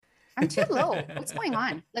I'm too low. What's going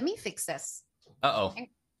on? Let me fix this. Uh-oh. All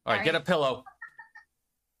right, get a pillow.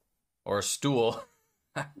 Or a stool.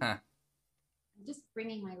 I'm just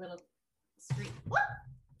bringing my little screen.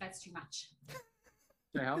 That's too much.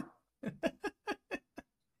 Can I help?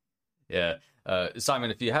 Yeah.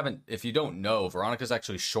 Simon, if you don't know, Veronica's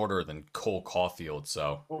actually shorter than Cole Caulfield,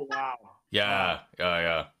 so. Oh, wow. Yeah.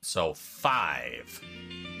 So 5,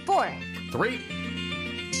 4, 3,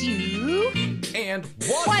 2, and 1.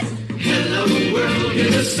 Hello world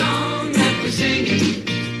is a song that we're singing.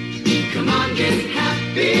 Come on, get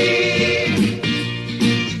happy.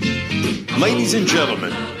 Ladies and gentlemen,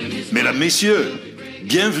 mesdames, messieurs,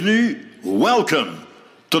 bienvenue, welcome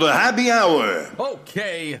to the happy hour.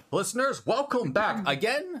 Okay, listeners, welcome back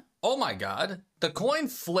again. Oh my god, the coin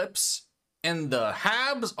flips and the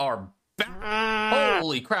Habs are back.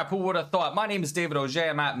 Holy crap, who would have thought? My name is David Auger.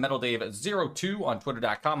 I'm at MetalDave02 on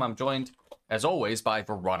Twitter.com. I'm joined, as always, by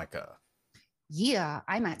Veronica. Yeah,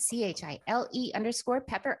 I'm at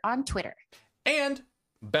CHILE_Pepper on Twitter. And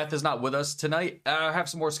Beth is not with us tonight. I have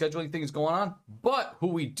some more scheduling things going on. But who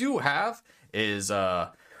we do have is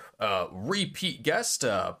a repeat guest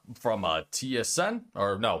from TSN.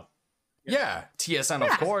 Or no. Yeah, TSN,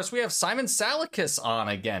 of course. We have Simon Salakis on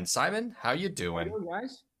again. Simon, how you doing? Hello,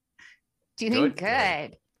 guys. Doing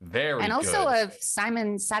good. Very and also good. of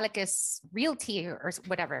Simon Salakis Realty or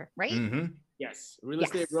whatever, right? Mm-hmm. Yes, real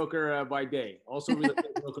estate broker by day, also real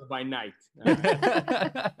estate broker by night.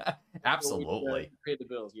 Absolutely. Pay the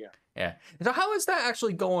bills, yeah. Yeah. So how is that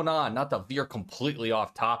actually going on? Not to veer completely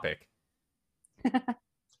off topic. It's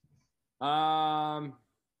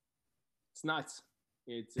nuts.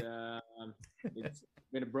 It's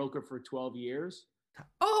been a broker for 12 years.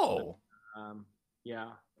 Oh.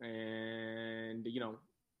 Yeah, and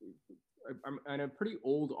I'm in a pretty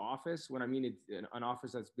old office. When I mean it's an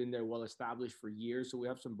office that's been there well established for years. So we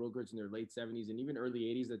have some brokers in their late 70s and even early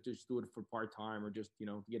 80s that just do it for part-time or just,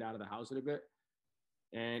 get out of the house a little bit.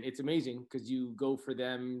 And it's amazing because you go for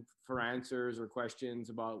them for answers or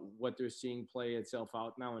questions about what they're seeing play itself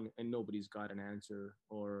out now, and nobody's got an answer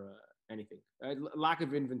or anything. Lack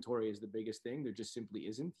of inventory is the biggest thing. There just simply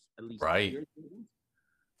isn't, at least right. Here,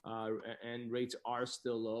 and rates are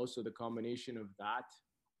still low. So the combination of that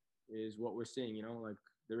is what we're seeing, like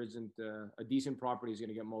there isn't a decent property is going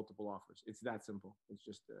to get multiple offers. It's that simple. It's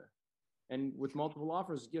just, and with multiple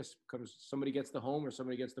offers, yes, comes somebody gets the home or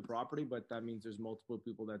somebody gets the property, but that means there's multiple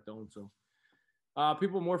people that don't. So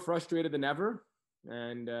people are more frustrated than ever.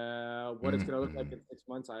 And what it's going to look like in 6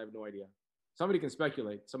 months, I have no idea. Somebody can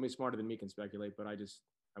speculate. Somebody smarter than me can speculate, but I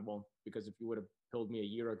won't, because if you would have told me a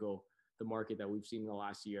year ago, the market that we've seen in the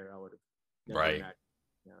last year, I would have never imagined.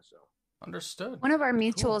 Yeah, so. Understood. One of our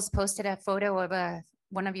mutuals posted a photo of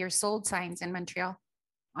one of your sold signs in Montreal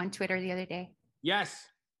on Twitter the other day. Yes.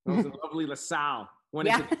 It was in lovely LaSalle when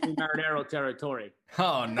it's in Marinero territory.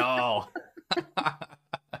 Oh, no. That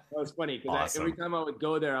was funny because Awesome. Every time I would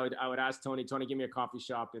go there, I would ask Tony, give me a coffee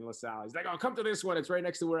shop in LaSalle. He's like, oh, come to this one. It's right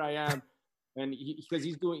next to where I am. And he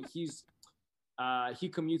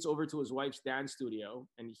commutes over to his wife's dance studio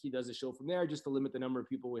and he does a show from there just to limit the number of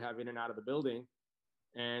people we have in and out of the building.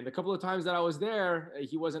 And a couple of times that I was there,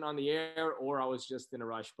 he wasn't on the air or I was just in a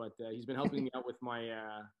rush, but he's been helping me out with my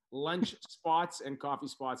lunch spots and coffee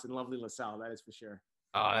spots in lovely LaSalle. That is for sure.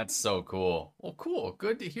 Oh, that's so cool. Well, cool.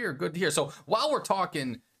 Good to hear. Good to hear. So while we're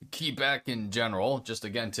talking Quebec in general, just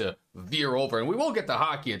again to veer over, and we will get to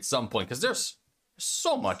hockey at some point because there's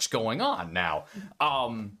so much going on now.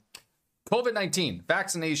 COVID-19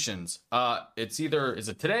 vaccinations. Is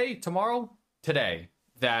it today, tomorrow? Today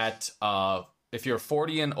that if you're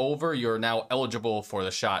 40 and over, you're now eligible for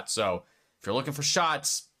the shot. So if you're looking for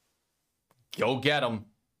shots, go get them.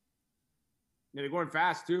 Yeah, they're going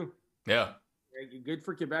fast too. Yeah. Good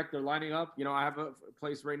for Quebec. They're lining up. I have a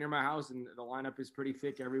place right near my house and the lineup is pretty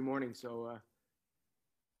thick every morning. So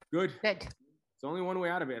good. Good. It's only one way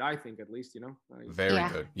out of it, I think, at least, Very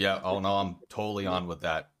good. Yeah. Oh, no, I'm totally on with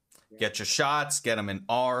that. Yeah. Get your shots, get them in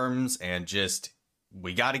arms, and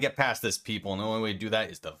we got to get past this, people. And the only way to do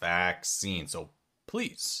that is the vaccine. So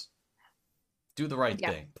please do the right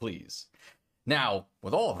thing, please. Now,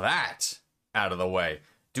 with all that out of the way,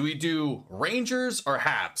 do we do Rangers or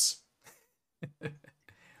Habs?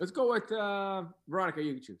 Let's go with Veronica.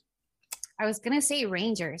 You can choose. I was going to say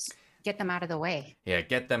Rangers. Get them out of the way. Yeah,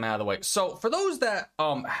 get them out of the way. So for those that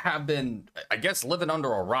have been, I guess, living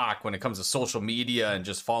under a rock when it comes to social media and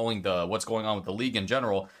just following what's going on with the league in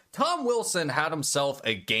general, Tom Wilson had himself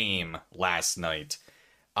a game last night.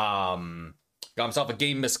 Got himself a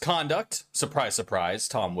game misconduct. Surprise, surprise,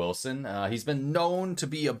 Tom Wilson. He's been known to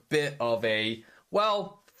be a bit of a,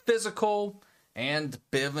 physical and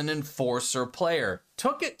bit of an enforcer player.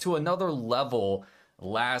 Took it to another level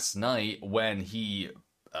last night when he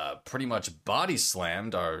pretty much body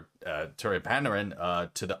slammed our Ture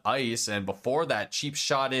Panarin to the ice, and before that, cheap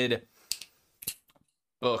shotted.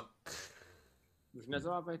 Kuznetsov,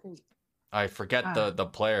 I think. I forget the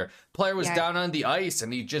player. Player was down on the ice,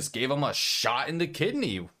 and he just gave him a shot in the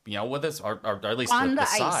kidney. With his or at least on the the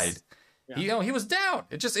side. Yeah. He was down.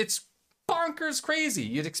 It's bonkers crazy.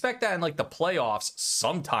 You'd expect that in like the playoffs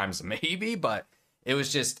sometimes, maybe, but it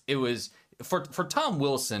was for Tom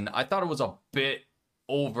Wilson. I thought it was a bit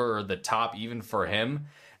over the top, even for him,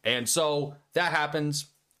 and so that happens.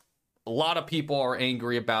 A lot of people are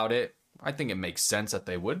angry about it. I think it makes sense that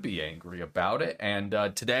they would be angry about it. And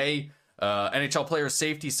today, NHL Player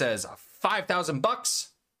Safety says $5,000.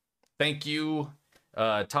 Thank you,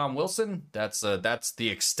 Tom Wilson. That's the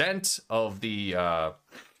extent of the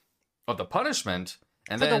punishment.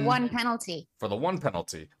 And for then the one penalty. For the one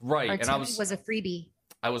penalty, right? Or And was a freebie.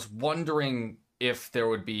 I was wondering if there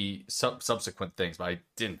would be subsequent things, but I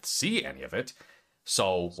didn't see any of it.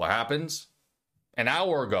 So what happens? An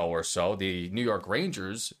hour ago or so, the New York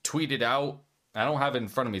Rangers tweeted out, I don't have it in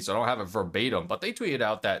front of me, so I don't have it verbatim, but they tweeted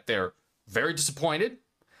out that they're very disappointed.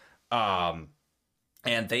 And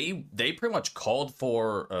they pretty much called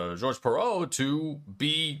for Georges Perreault to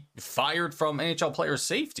be fired from NHL Player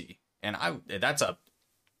Safety. And that's a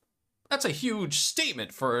huge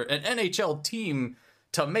statement for an NHL team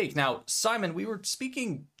to make. Now, Simon, we were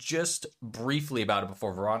speaking just briefly about it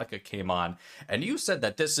before Veronica came on, and you said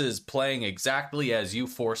that this is playing exactly as you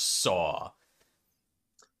foresaw.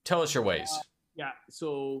 Tell us your ways.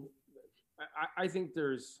 So I think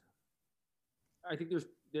they're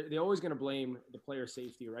always going to blame the player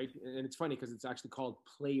safety, right? And it's funny because it's actually called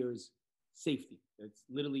players safety. It's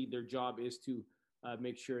literally their job is to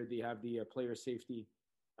make sure they have the player safety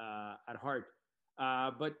at heart.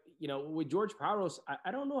 But with George Parros,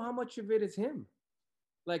 I don't know how much of it is him.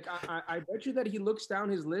 Like I bet you that he looks down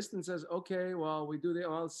his list and says, okay, well, we do the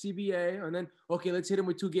CBA, and then okay, let's hit him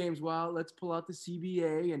with 2 games. Well, let's pull out the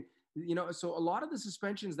CBA, and so a lot of the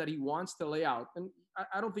suspensions that he wants to lay out, and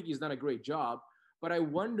I don't think he's done a great job, but I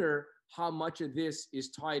wonder how much of this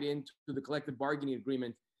is tied into the collective bargaining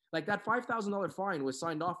agreement. Like that $5,000 fine was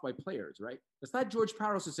signed off by players, right? It's not George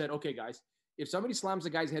Parros who said, okay, guys, if somebody slams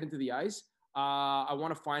a guy's head into the ice, I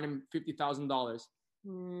want to fine him $50,000.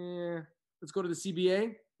 Let's go to the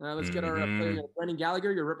CBA. Let's get our player, Brendan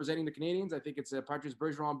Gallagher. You're representing the Canadians. I think it's Patrice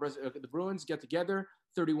Bergeron, the Bruins. Get together,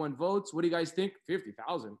 31 votes. What do you guys think?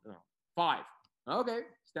 50,000. No, 5. Okay,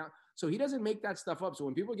 it's down. So he doesn't make that stuff up. So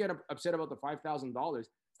when people get upset about the $5,000, it's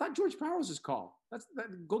not George Parros' call.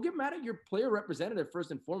 Go get mad at your player representative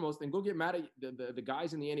first and foremost, and go get mad at the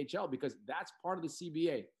guys in the NHL, because that's part of the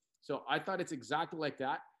CBA. So I thought it's exactly like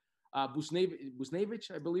that.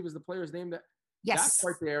 Busnevich, I believe, is the player's name. That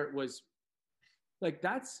part there was like,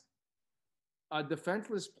 that's a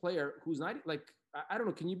defenseless player who's not like, I don't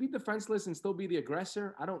know. Can you be defenseless and still be the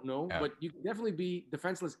aggressor? I don't know, but you can definitely be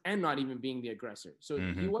defenseless and not even being the aggressor. So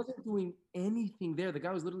he wasn't doing anything there. The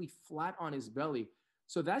guy was literally flat on his belly.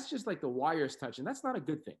 So that's just like the wires touch, and that's not a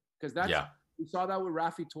good thing, because we saw that with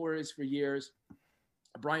Rafi Torres for years.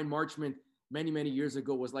 Brian Marchment many years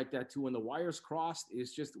ago was like that too. When the wires crossed,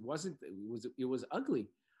 it was ugly.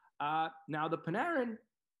 Now the Panarin,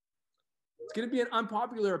 it's going to be an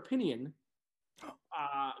unpopular opinion.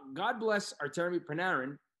 God bless Artemi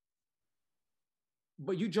Panarin,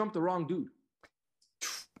 but you jumped the wrong dude.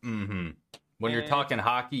 When you're talking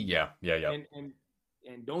hockey, yeah. And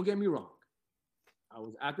don't get me wrong, I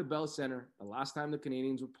was at the Bell Center the last time the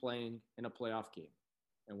Canadians were playing in a playoff game.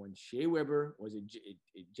 And when Shea Weber, was it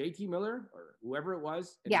JT Miller or whoever it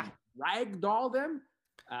was, and ragdoll them,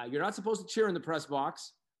 you're not supposed to cheer in the press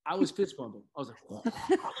box. I was fist bumping. I was like, whoa.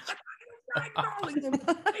 Ragdolling them.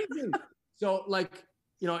 Amazing. So, like,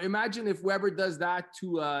 imagine if Weber does that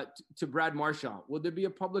to Brad Marchand. Would there be a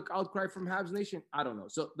public outcry from Habs Nation? I don't know.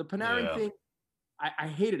 So the Panarin thing, I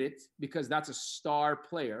hated it because that's a star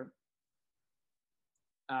player.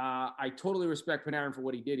 I totally respect Panarin for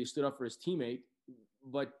what he did. He stood up for his teammate.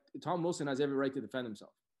 But Tom Wilson has every right to defend himself.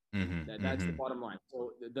 That's the bottom line.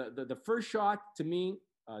 So the first shot, to me,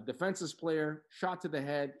 defenseless player, shot to the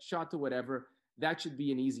head, shot to whatever, that should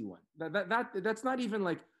be an easy one. That's not even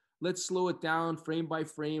like, let's slow it down frame by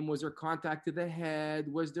frame. Was there contact to the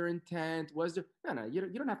head? Was there intent? No, you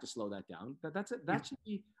don't have to slow that down. That should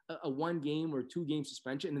be a 1 game or 2 game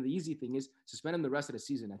suspension. And the easy thing is suspend them the rest of the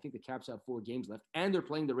season. I think the Caps have 4 games left, and they're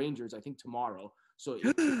playing the Rangers, I think, tomorrow. So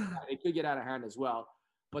it could get out of hand as well.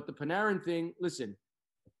 But the Panarin thing, listen,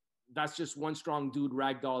 that's just one strong dude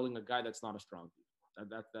ragdolling a guy that's not a strong dude.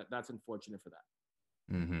 That's unfortunate for that.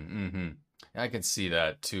 I can see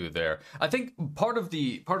that too there. I think part of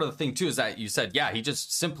the thing too is that you said, yeah, he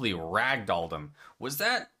just simply ragdolled him. Was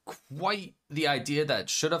that quite the idea that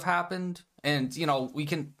should have happened? And, you know,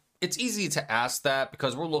 it's easy to ask that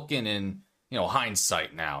because we're looking in, you know,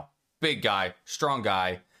 hindsight now. Big guy, strong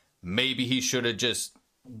guy. Maybe he should have just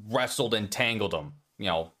wrestled and tangled him, you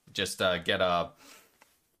know, just get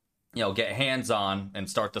hands on and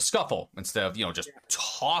start the scuffle instead of, you know, just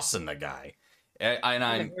tossing the guy. And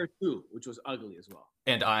I'm hair too, which was ugly as well.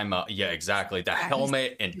 And I'm exactly, the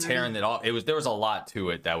helmet and tearing it off. There was a lot to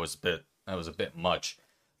it that was a bit much,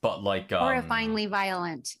 but like horrifyingly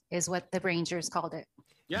violent is what the Rangers called it.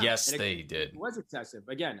 Yeah, yes, they did. It was excessive.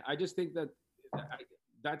 Again, I just think that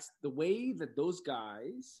that's the way that those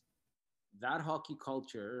guys, that hockey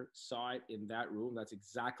culture saw it in that room. That's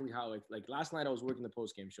exactly how it. Like last night, I was working the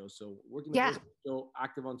post game show, so working the post game show,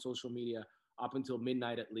 active on social media up until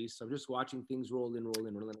midnight at least. So I'm just watching things roll in.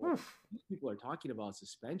 These people are talking about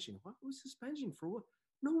suspension. What was suspension for? What?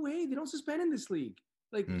 No way. They don't suspend in this league.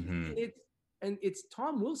 Like it's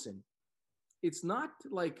Tom Wilson. It's not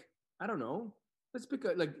like, I don't know. Let's pick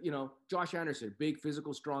Josh Anderson, big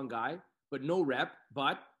physical, strong guy, but no rep.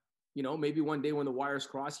 But, you know, maybe one day when the wires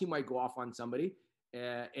cross, he might go off on somebody.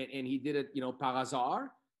 And he did it, you know, par hasard.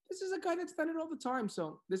 This is a guy that's done it all the time.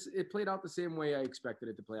 So it played out the same way I expected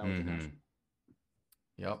it to play out.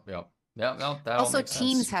 Yep. No, also,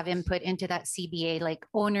 teams have input into that CBA, like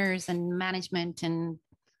owners and management and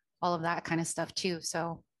all of that kind of stuff too.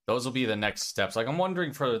 So those will be the next steps. Like I'm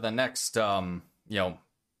wondering for the next, NHL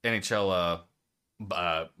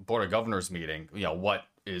Board of Governors meeting, you know, what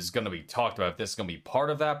is going to be talked about? If this is going to be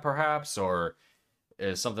part of that, perhaps, or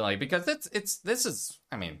is something like, because this is.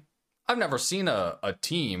 I mean, I've never seen a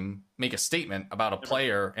team make a statement about a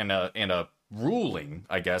player and a ruling,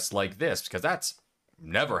 I guess, like this, because that's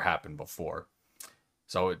never happened before.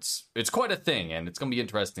 So it's quite a thing, and it's going to be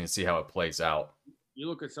interesting to see how it plays out. You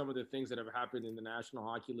look at some of the things that have happened in the National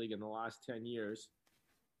Hockey League in the last 10 years.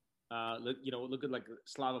 Look at like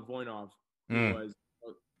Slava Voinov, who was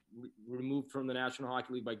removed from the National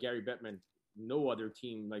Hockey League by Gary Bettman. No other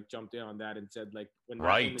team like jumped in on that and said like when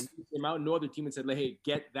the news came out, no other team had said like, hey,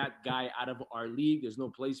 get that guy out of our league. There's no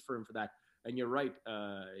place for him for that. And you're right,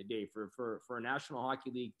 Dave. For a National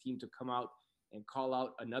Hockey League team to come out and call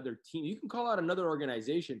out another team, you can call out another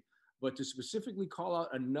organization, but to specifically call out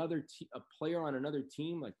a player on another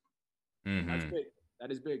team, like that's big.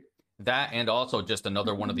 That is big. That, and also just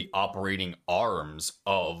another one of the operating arms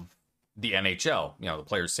of the NHL, you know, the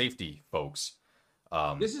player safety folks.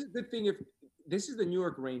 This is the thing. If this is the New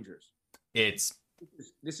York Rangers,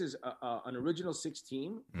 this is an original 6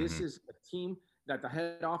 team. This is a team that the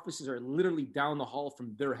head offices are literally down the hall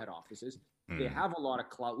from their head offices. They have a lot of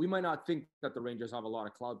clout. We might not think that the Rangers have a lot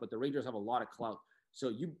of clout, but the Rangers have a lot of clout.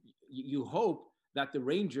 So you hope that the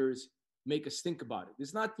Rangers make us think about it.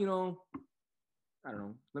 It's not, you know, I don't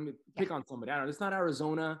know. Let me pick on somebody. I don't know. It's not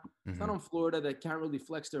Arizona. It's not on Florida that can't really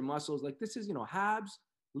flex their muscles. Like this is, you know, Habs,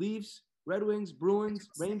 Leafs, Red Wings, Bruins,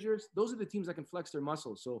 Rangers. Those are the teams that can flex their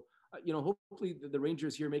muscles. So, hopefully the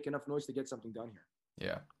Rangers here make enough noise to get something done here.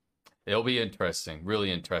 Yeah. It'll be interesting.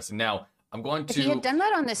 Really interesting. Now, I'm going to... If he had done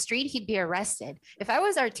that on the street, he'd be arrested. If I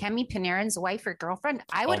was Artemi Panarin's wife or girlfriend,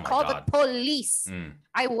 I would call the police.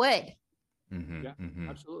 I would.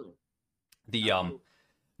 Absolutely.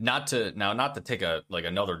 Not to take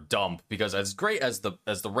another dump, because as great as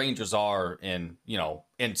the Rangers are in, you know,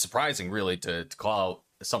 and surprising really to call out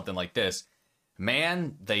something like this,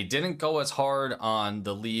 man, they didn't go as hard on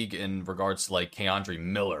the league in regards to like Keandre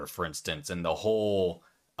Miller, for instance, and the whole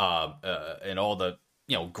and all the,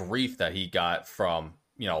 you know, grief that he got from,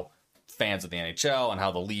 you know, fans of the NHL and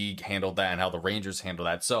how the league handled that and how the Rangers handled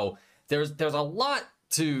that. So there's a lot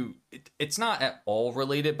to it's not at all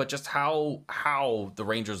related, but just how the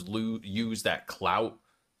Rangers use that clout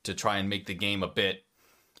to try and make the game a bit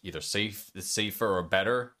either safer or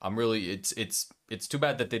better. I'm really it's too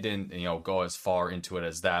bad that they didn't, you know, go as far into it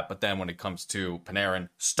as that. But then when it comes to Panarin,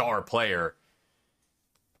 star player,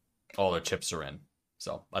 all the chips are in.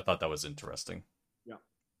 So I thought that was interesting.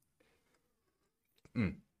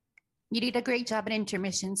 You did a great job at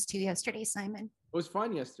intermissions too yesterday, Simon. It was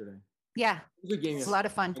fun yesterday. Yeah, it was a game. It's a lot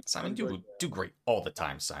of fun. Simon, do great all the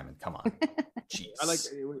time, Simon. Come on. Jeez. I like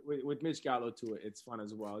with Mitch Gallo too. It's fun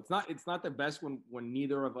as well. It's not the best when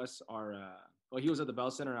neither of us are. Well, he was at the Bell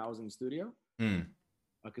Center and I was in the studio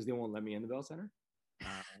because they won't let me in the Bell Center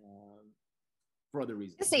for other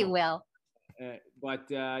reasons. Yes, they will. But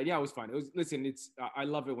it was fun. I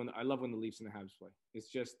love it when the Leafs and the Habs play. It's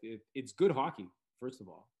just it's good hockey. First of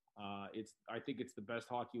all, I think it's the best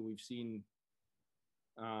hockey we've seen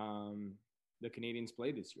the Canadians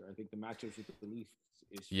play this year. I think the matchups with the Leafs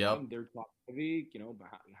is fun. They're top heavy, but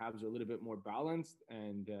Habs are a little bit more balanced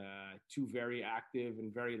and two very active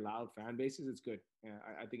and very loud fan bases. It's good.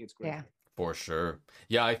 I think it's great. Yeah. For sure.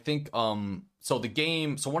 Yeah, I think so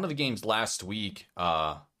one of the games last week,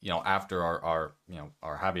 after our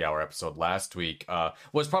happy hour episode last week,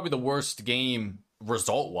 was probably the worst game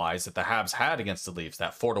result wise that the Habs had against the Leafs,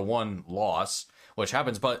 that 4-1 loss, which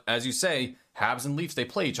happens. But as you say, Habs and Leafs, they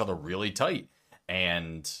play each other really tight.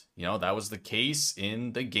 And, that was the case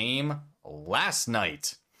in the game last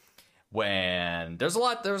night. When there's a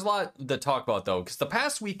lot to talk about though, because the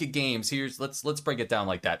past week of games, let's break it down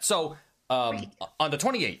like that. So on the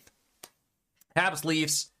 28th, Habs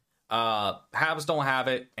Leafs, Habs don't have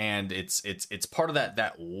it, and it's part of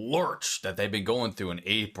that lurch that they've been going through in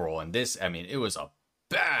April. And it was a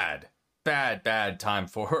bad time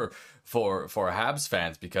for Habs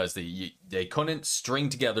fans because they couldn't string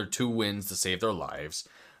together 2 wins to save their lives,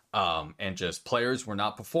 and just players were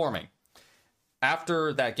not performing.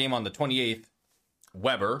 After that game on the 28th,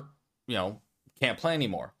 Weber, can't play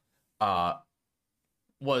anymore.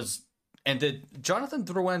 Did Jonathan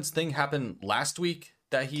Drouin's thing happen last week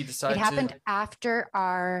that he decided? It happened after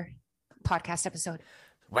our podcast episode.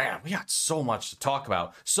 Man, we got so much to talk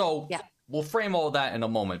about. So we'll frame all that in a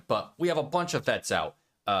moment, but we have a bunch of vets out.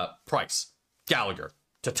 Price, Gallagher,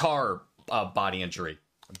 Tatar body injury,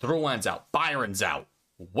 Drouin's out, Byron's out,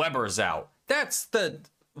 Weber's out. That's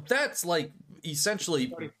like essentially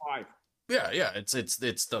 35. Yeah. It's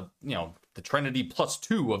the the Trinity plus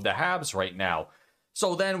 2 of the Habs right now.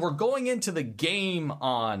 So then we're going into the game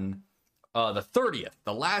on the 30th,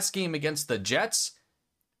 the last game against the Jets,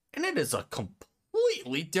 and it is a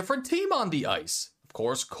completely different team on the ice. Of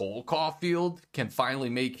course, Cole Caulfield can finally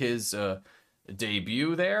make his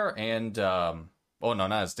debut there, and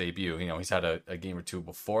not his debut. He's had a game or 2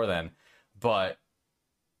 before then, but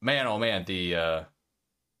man, oh man, the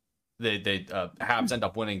Habs end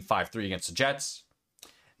up winning 5-3 against the Jets.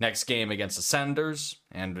 Next game against the Senators,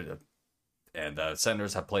 and the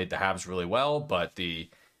Senators have played the Habs really well, but to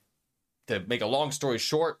make a long story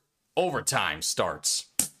short, overtime starts.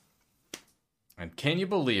 And can you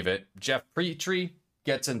believe it? Jeff Petrie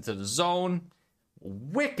gets into the zone.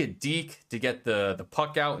 Wicked deke to get the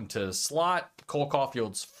puck out into the slot. Cole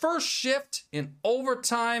Caulfield's first shift in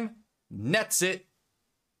overtime nets it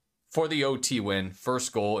for the OT win.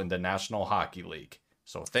 First goal in the National Hockey League.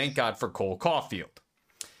 So thank God for Cole Caulfield.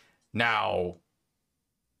 Now,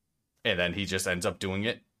 and then he just ends up doing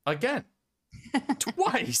it again.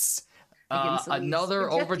 Twice. Another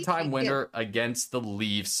overtime winner against the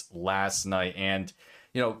Leafs last night. And,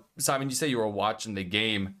 Simon, you say you were watching the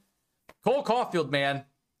game. Cole Caulfield, man,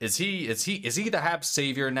 is he the Habs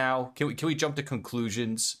savior now? Can we jump to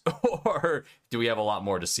conclusions, or do we have a lot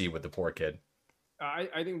more to see with the poor kid? I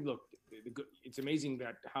think, look, it's amazing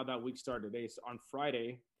how that week started today. So on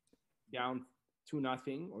Friday, down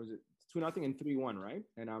 2-0, or is it 2-0 and 3-1, right?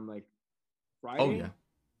 And I'm like, Friday,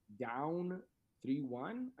 down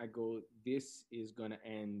 3-1. I go, this is gonna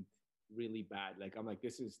end really bad. Like, I'm like,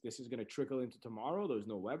 this is gonna trickle into tomorrow. There's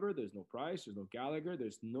no Weber, there's no Price, there's no Gallagher,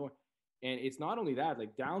 and it's not only that,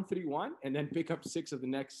 like down 3-1 and then pick up 6 of the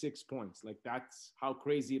next 6 points. Like, that's how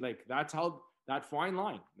crazy. Like, that's how that fine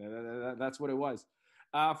line. That's what it was.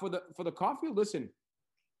 For the Caulfield, listen,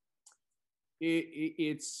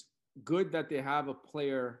 it's good that they have a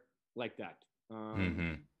player like that.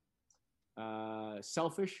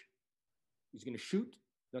 Selfish. He's going to shoot.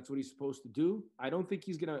 That's what he's supposed to do. I don't think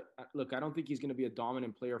he's going to be a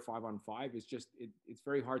dominant player 5-on-5. It's just, it's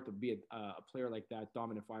very hard to be a player like that,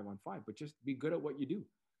 dominant 5-on-5, but just be good at what you do.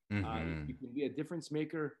 You can be a difference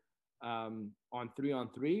maker on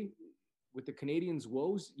 3-on-3. With the Canadians'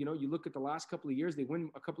 woes, you look at the last couple of years, they win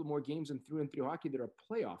a couple more games in 3-on-3 hockey. They're a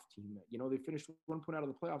playoff team. They finished 1 point out of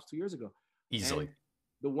the playoffs 2 years ago. Easily. And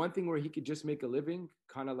the one thing where he could just make a living,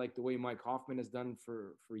 kind of like the way Mike Hoffman has done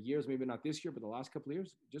for years, maybe not this year, but the last couple of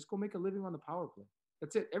years, just go make a living on the power play.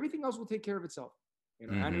 That's it. Everything else will take care of itself.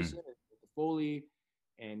 Anderson and Foley,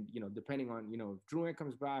 and, depending on, if Drouin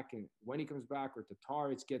comes back and when he comes back, or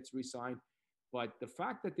Tatar, it gets re-signed. But the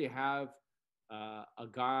fact that they have a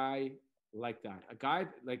guy like that, a guy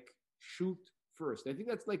like shoot first, I think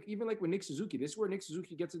that's like, even like with Nick Suzuki, this is where Nick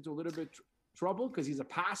Suzuki gets into a little bit trouble, because he's a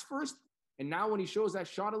pass first. And now when he shows that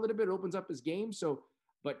shot a little bit, it opens up his game. So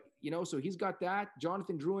he's got that.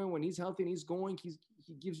 Jonathan Drouin, when he's healthy and he's going, he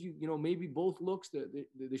gives you, maybe both looks,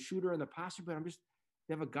 the shooter and the passer. But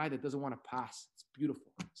they have a guy that doesn't want to pass. It's beautiful.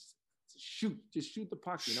 Just shoot the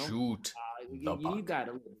puck. Shoot. You need that.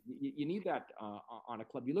 You need that on a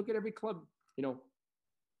club. You look at every club.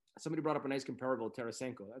 somebody brought up a nice comparable,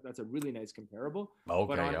 Tarasenko. That's a really nice comparable. Okay,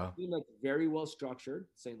 but on yeah. a team that's very well structured,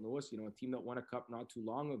 St. Louis, you know, a team that won a cup not too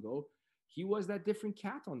long ago, he was that different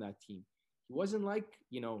cat on that team. He wasn't like,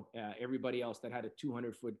 you know, everybody else that had a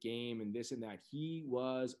 200-foot game and this and that. He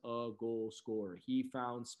was a goal scorer. He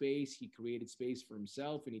found space. He created space for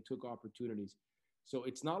himself, and he took opportunities. So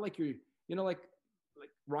it's not like you're, you know, like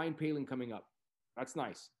Ryan Poehling coming up. That's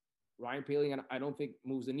nice. Ryan Poehling, I don't think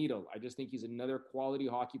moves the needle. I just think he's another quality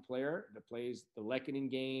hockey player that plays the Lehkonen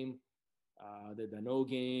game, the Danault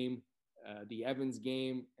game, the Evans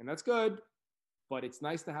game, and that's good. But it's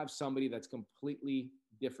nice to have somebody that's completely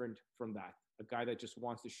different from that, a guy that just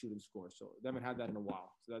wants to shoot and score. So they haven't had that in a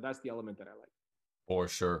while. So that's the element that I like. For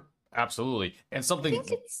sure. Absolutely. And something...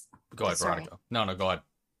 Go ahead, Veronica. No, go ahead.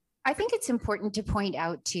 I think it's important to point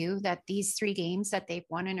out, too, that these 3 games that they've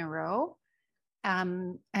won in a row,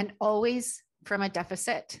 and always from a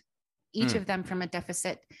deficit, each of them from a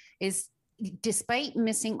deficit, is despite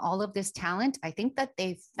missing all of this talent, I think that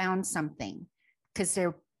they've found something, because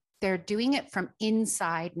they're doing it from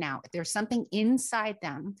inside now. There's something inside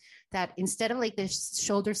them that instead of like this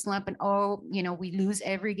shoulder slump and, oh, you know, we lose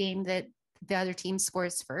every game that the other team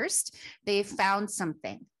scores first, they've found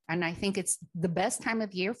something. And I think it's the best time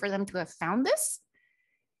of year for them to have found this.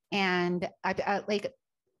 And I don't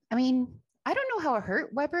know how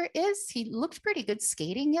hurt Weber is. He looked pretty good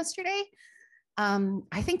skating yesterday.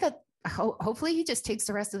 I think that hopefully he just takes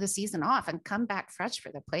the rest of the season off and come back fresh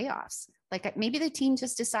for the playoffs. Like maybe the team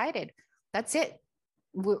just decided that's it.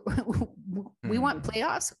 We want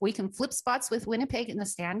playoffs. We can flip spots with Winnipeg in the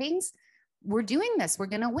standings. We're doing this. We're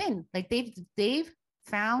going to win. Like they've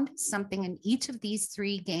found something in each of these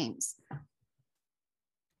 3 games. I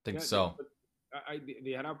think so.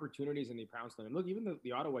 They had opportunities and they pounced on them. Look, even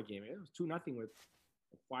the Ottawa game, it was 2-0 with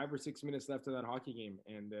 5 or 6 minutes left of that hockey game,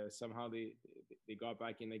 and somehow they got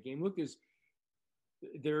back in that game. Look,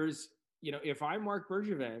 there's you know, if I'm Marc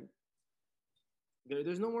Bergevin,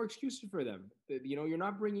 there's no more excuses for them. You know, you're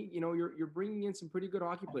not bringing, you know, you're bringing in some pretty good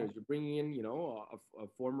hockey players. You're bringing in, you know, a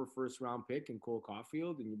former first-round pick in Cole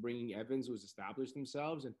Caulfield, and you're bringing Evans, who's established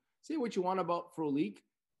themselves. And say what you want about Frolik,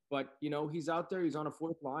 but, you know, he's out there. He's on a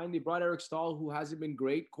 4th line. They brought Eric Stahl, who hasn't been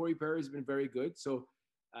great. Corey Perry has been very good. So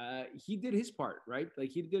he did his part, right?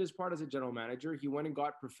 Like he did his part as a general manager. He went and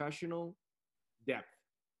got professional depth,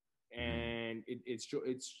 and it's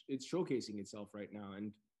showcasing itself right now.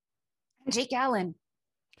 And Jake Allen.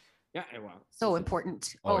 Yeah, well, so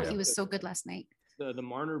important. Yeah. He was so good last night. The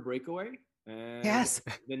Marner breakaway. And yes.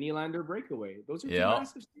 The Nylander breakaway. Those are 2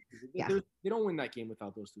 massive saves. Yeah. They don't win that game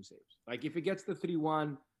without those 2 saves. Like if it gets to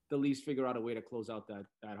 3-1, the Leafs figure out a way to close out that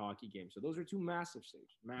hockey game. So those are 2 massive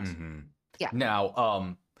saves. Massive. Mm-hmm. Yeah.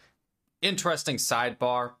 Now, interesting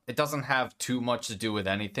sidebar. It doesn't have too much to do with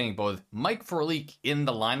anything, but with Mike Frolik in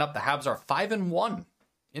the lineup, the Habs are 5-1.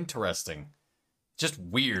 Interesting. Just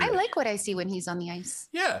weird. I like what I see when he's on the ice.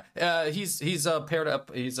 Yeah. He's paired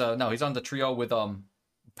up. He's on the trio with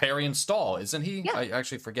Perry and Stahl, isn't he? Yeah. I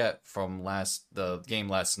actually forget from the game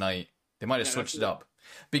last night. They might have switched it up.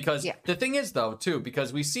 Because the thing is, though, too,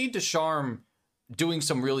 because we see Ducharme doing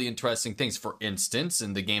some really interesting things. For instance,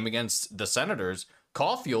 in the game against the Senators,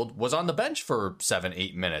 Caulfield was on the bench for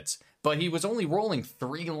 7-8 minutes, but he was only rolling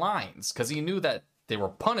 3 lines because he knew that they were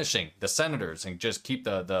punishing the Senators and just keep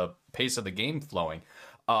the pace of the game flowing.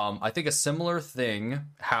 I think a similar thing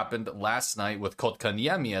happened last night with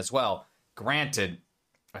Kotkaniemi as well. Granted,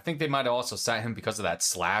 I think they might have also sat him because of that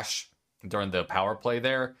slash during the power play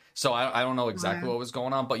there. So I don't know exactly what was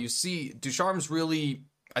going on, but you see Ducharme's really,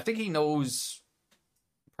 I think he knows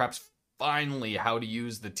perhaps finally how to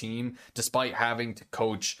use the team despite having to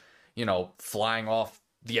coach, you know, flying off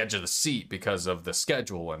the edge of the seat because of the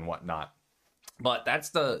schedule and whatnot. But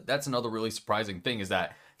that's another really surprising thing is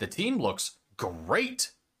that the team looks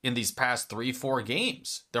great in these past 3-4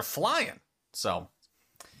 games. They're flying. So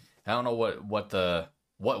I don't know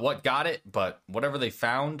what got it, but whatever they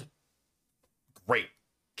found, great.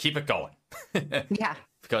 Keep it going. Yeah.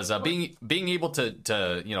 Because being able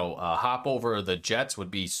to hop over the Jets would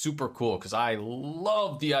be super cool. Because I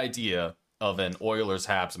love the idea of an Oilers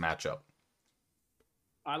Habs matchup.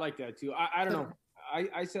 I like that too. I don't know.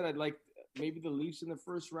 I said I'd like maybe the Leafs in the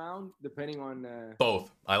first round, depending on both.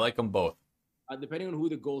 I like them both. Depending on who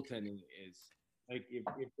the goaltending is. Like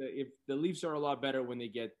if the Leafs are a lot better when they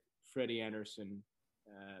get Freddie Anderson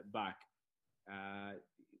back.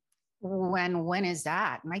 When is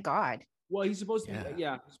that? My God. Well, he's supposed to be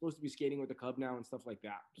he's supposed to be skating with the club now and stuff like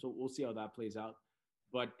that. So we'll see how that plays out.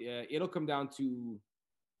 But it'll come down to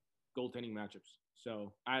goaltending matchups.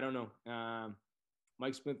 So I don't know.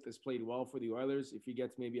 Mike Smith has played well for the Oilers. If he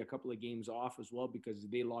gets maybe a couple of games off as well, because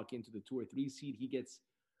they lock into the 2 or 3 seed, he gets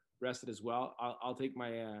rested as well. I'll take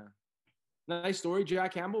my nice story,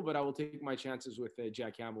 Jack Campbell, but I will take my chances with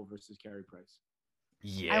Jack Campbell versus Carey Price.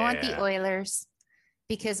 Yeah. I want the Oilers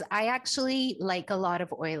because I actually like a lot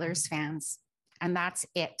of Oilers fans, and that's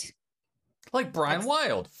it. Like Brian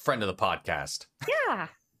Wild, friend of the podcast. Yeah.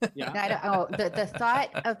 Yeah. The thought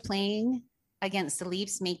of playing against the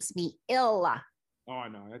Leafs makes me ill. Oh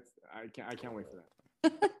no, I can't wait for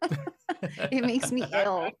that. It makes me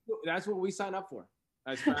ill. That's what we sign up for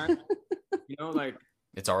as fans. Like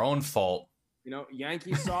It's our own fault.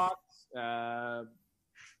 Yankees, Sox,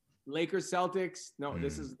 Lakers, Celtics. No,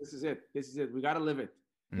 this is it. This is it. We got to live it.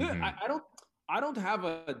 Mhm. I don't have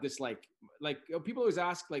a dislike. Like people always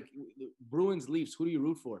ask, like Bruins, Leafs. Who do you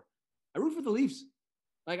root for? I root for the Leafs.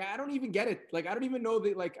 Like I don't even get it. Like I don't even know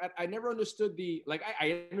the like. I never understood the like.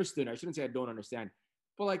 I understood. I shouldn't say I don't understand.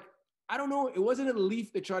 But like I don't know. It wasn't a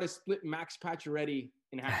Leaf that tried to split Max Pacioretty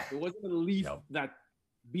in half. It wasn't a Leaf that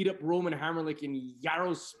beat up Roman Hamrlik and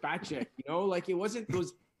Jaros Spacek. Like it wasn't. It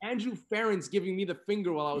was Andrew Ferentz giving me the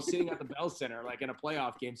finger while I was sitting at the Bell Center, like in a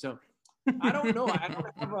playoff game. So I don't know.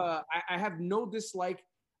 I have no dislike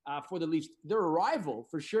for the Leafs. They're a rival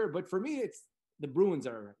for sure, but for me, it's the Bruins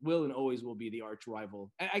will and always will be the arch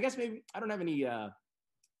rival. And I guess maybe I don't have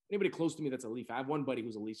anybody close to me that's a Leaf. I have one buddy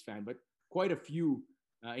who's a Leafs fan, but quite a few,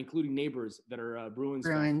 including neighbors that are Bruins.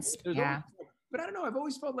 Bruins, yeah. But I don't know. I've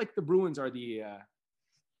always felt like the Bruins are the.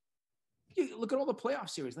 Look at all the playoff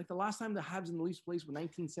series. Like the last time the Habs and the Leafs played was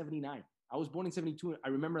 1979. I was born in 72. I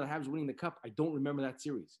remember the Habs winning the cup. I don't remember that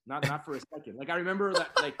series. Not for a second. Like I remember that,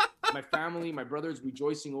 like my family, my brothers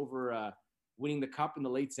rejoicing over winning the cup in the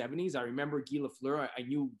late 70s. I remember Guy Lafleur. I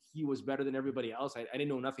knew he was better than everybody else. I didn't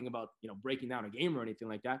know nothing about, breaking down a game or anything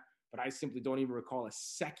like that. But I simply don't even recall a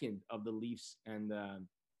second of the Leafs and the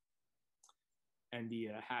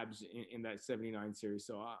Habs in that 79 series.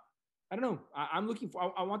 So I don't know. I'm looking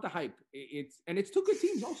for. I want the hype. It's two good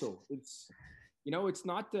teams also. It's it's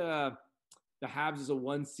not the Habs is a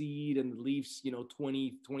 1 seed and the Leafs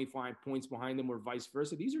 20, 25 points behind them or vice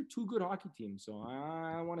versa. These are two good hockey teams. So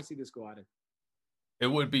I want to see this go at it. It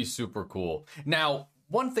would be super cool. Now,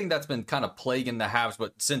 one thing that's been kind of plaguing the Habs,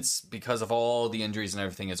 but because of all the injuries and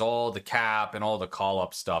everything, is all the cap and all the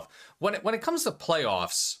call-up stuff. When it comes to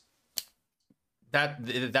playoffs, that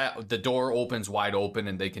the door opens wide open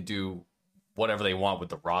and they can do whatever they want with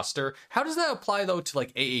the roster. How does that apply though to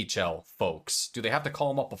like AHL folks? Do they have to call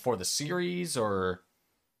them up before the series or?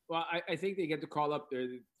 Well, I think they get to call up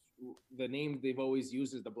the name they've always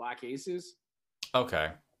used is the Black Aces. Okay.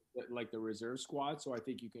 Like the reserve squad. So I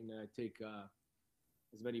think you can take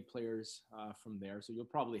as many players from there. So you'll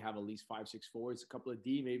probably have at least 5-6 forwards, a couple of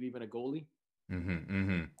D, maybe even a goalie.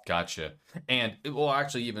 Gotcha. And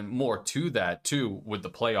actually even more to that too with the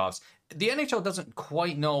playoffs. The NHL doesn't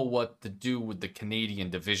quite know what to do with the Canadian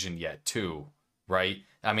division yet too, right?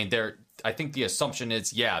 I mean, I think the assumption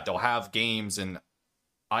is, they'll have games in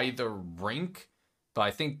either rink, but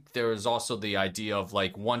I think there's also the idea of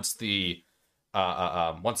like once the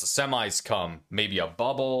semis come, maybe a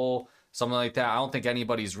bubble, something like that. I don't think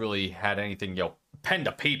anybody's really had anything, pen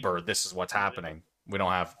to paper, this is what's happening. We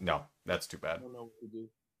don't have, no, that's too bad. I don't know what to do.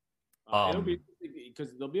 It'll be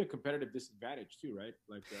because there'll be a competitive disadvantage too, right?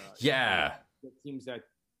 Like, the teams that,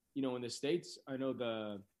 in the States, I know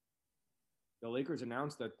the Lakers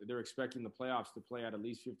announced that they're expecting the playoffs to play at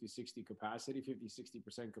least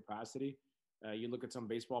 50-60% capacity. You look at some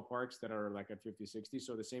baseball parks that are like at 50-60.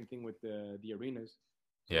 So the same thing with the arenas.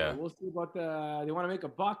 So we'll see about they want to make a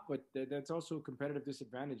buck, but that's also a competitive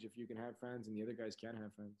disadvantage if you can have fans and the other guys can't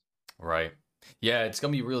have fans. Right. Yeah, it's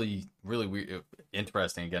going to be really, really weird,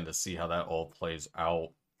 interesting again to see how that all plays out.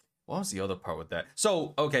 What was the other part with that?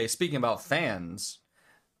 So, okay, speaking about fans,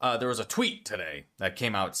 there was a tweet today that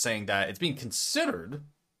came out saying that it's being considered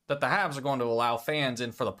that the Habs are going to allow fans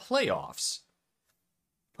in for the playoffs.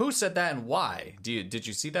 Who said that and why? Did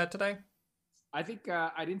you see that today? I think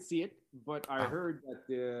I didn't see it, but I heard that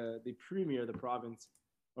the premier of the province,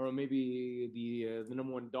 or maybe the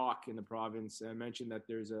number one doc in the province, mentioned that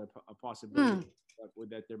there's a possibility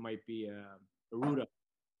that there might be Arruda.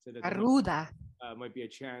 So that Arruda. Might be a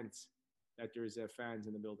chance that there's fans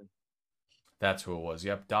in the building. That's who it was.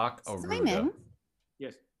 Yep, Doc Arruda. Simon,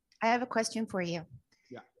 yes, I have a question for you.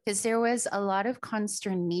 Yeah, because there was a lot of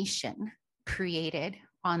consternation created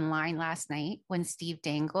online last night when Steve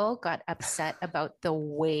Dangle got upset about the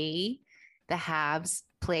way the Habs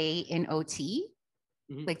play in OT.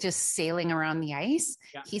 Like just sailing around the ice.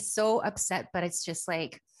 Yeah. He's so upset, but it's just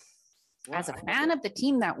like, as a fan of the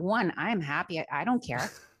team that won, I'm happy. I don't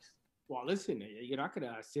care. Well, listen, you're not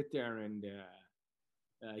gonna sit there and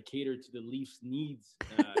cater to the Leafs' needs.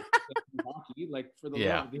 Hockey, like for the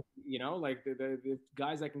Yeah. love, like the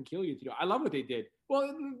guys that can kill you. I love what they did.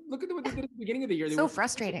 Well, look at what they did at the beginning of the year. They So were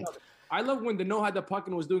frustrating. I love when Danault had the puck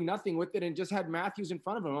and was doing nothing with it and just had Matthews in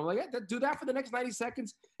front of him. I'm like, yeah, do that for the next 90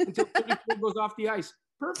 seconds until 34 goes off the ice.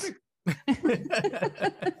 Perfect.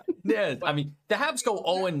 Yeah, I mean, the Habs go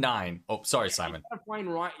 0-9. Oh, sorry, Simon. I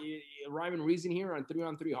find rhyme and reason here on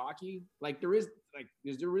 3-on-3 hockey. Like,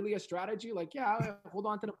 is there really a strategy? Like, yeah, hold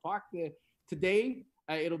on to the puck. Today,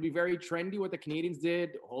 it'll be very trendy what the Canadians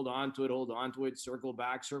did. Hold on to it, circle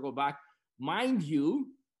back. Mind you,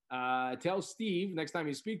 tell Steve next time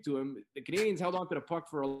you speak to him, the Canadians held on to the puck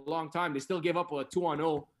for a long time. They still gave up a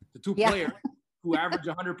 2-on-0 to two players who average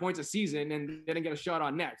 100 points a season and didn't get a shot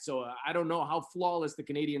on net. So I don't know how flawless the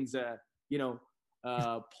Canadians, play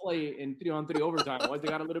in 3-on-3 overtime was. They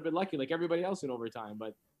got a little bit lucky, like everybody else in overtime.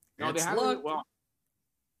 But no, they haven't. Well,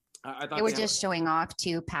 I thought they were just showing off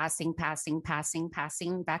to passing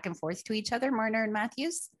back and forth to each other, Marner and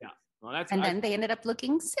Matthews. Yeah, well, then they ended up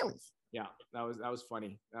looking silly. Yeah, that was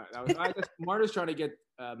funny. Marner's trying to get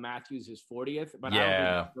Matthews his 40th, but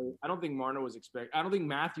yeah. I don't think Marner was I don't think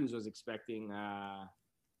Matthews was expecting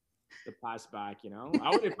the pass back.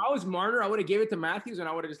 If I was Marner, I would have gave it to Matthews, and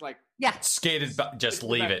I would have just skated, just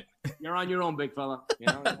leave it. You're on your own, big fella.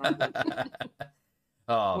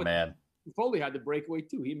 Oh man, Foley had the breakaway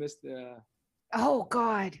too. He missed Oh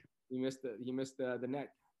God. He missed the net.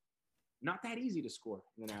 Not that easy to score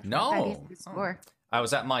in the national. No. That easy to score. I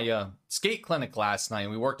was at my skate clinic last night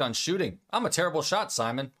and we worked on shooting. I'm a terrible shot,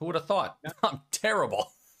 Simon. Who would have thought? Yeah. I'm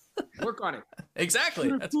terrible. Work on it.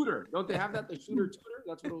 Exactly. Tutor. Don't they have that? The shooter tutor?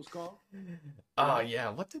 That's what it was called. Oh yeah.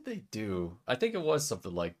 What did they do? I think it was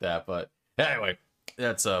something like that. But anyway,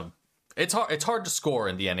 that's it's hard to score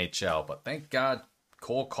in the NHL, but thank God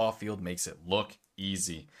Cole Caulfield makes it look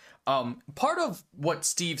easy. Part of what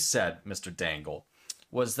Steve said, Mr. Dangle,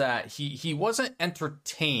 was that he wasn't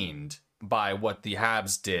entertained by what the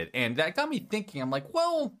Habs did. And that got me thinking, I'm like,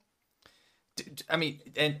 well, I mean,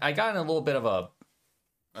 and I got in a little bit of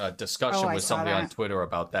a discussion with somebody on Twitter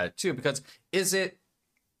about that too, because is it,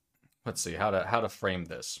 let's see how to frame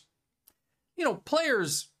this.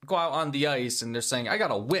 Players go out on the ice and they're saying, I got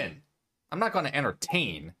to win. I'm not going to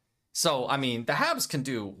entertain. So, I mean, the Habs can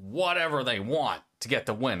do whatever they want to get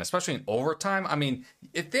the win, especially in overtime. I mean,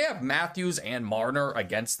 if they have Matthews and Marner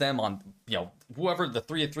against them on, whoever the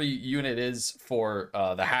 3-3 unit is for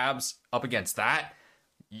the Habs up against that,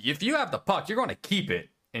 if you have the puck, you're going to keep it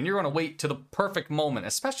and you're going to wait to the perfect moment,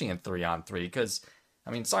 especially in 3-on-3. Because,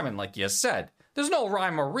 I mean, Simon, like you said, there's no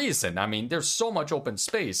rhyme or reason. I mean, there's so much open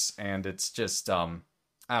space and it's just, I don't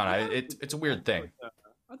know. It's a weird thing.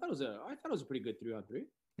 I thought it was a pretty good 3-on-3.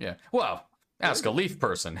 Yeah. Well, ask a Leaf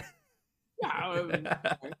person. Yeah.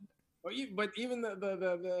 But even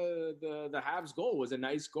the Habs goal was a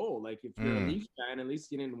nice goal. Like if you're a Leafs fan, at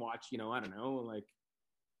least you didn't watch, I don't know, like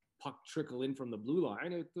puck trickle in from the blue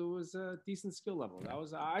line. It was a decent skill level.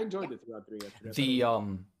 I enjoyed the 3-on-3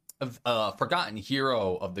 yesterday. The forgotten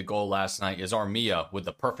hero of the goal last night is Armia with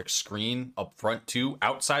the perfect screen up front too,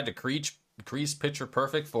 outside the crease, picture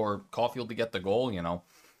perfect for Caulfield to get the goal.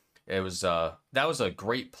 It was that was a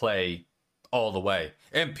great play all the way.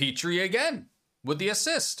 And Petrie again with the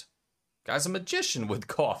assist. Guy's a magician with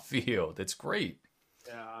Caulfield. It's great.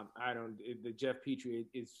 The Jeff Petrie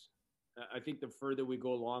is. I think the further we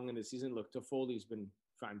go along in the season, look, Toffoli's been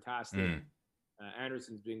fantastic.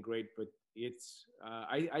 Anderson's been great, but it's.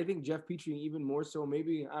 I think Jeff Petrie even more so.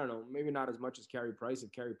 Maybe I don't know. Maybe not as much as Carey Price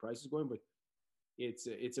if Carey Price is going, but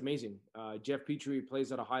it's amazing. Jeff Petrie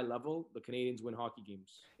plays at a high level. The Canadians win hockey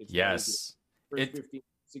games. Yes. First 15,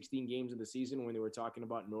 16 games of the season when they were talking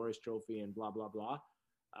about Norris Trophy and blah, blah, blah.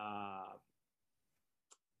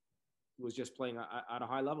 Was just playing at a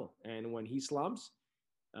high level. And when he slumps,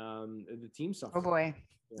 the team suffers. Oh, boy.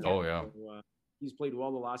 Oh, yeah. So, he's played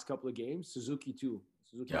well the last couple of games. Suzuki, too.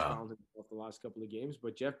 Suzuki's found himself the last couple of games.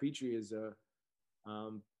 But Jeff Petrie is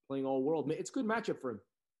playing all world. It's a good matchup for him.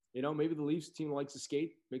 Maybe the Leafs team likes to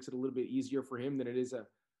skate, makes it a little bit easier for him than it is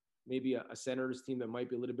maybe a Senators team that might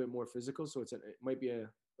be a little bit more physical. So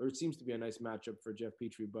it seems to be a nice matchup for Jeff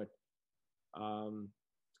Petrie. But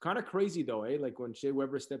it's kind of crazy though, Like when Shea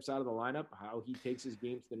Weber steps out of the lineup, how he takes his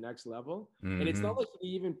game to the next level. Mm-hmm. And it's not like they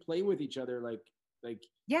even play with each other.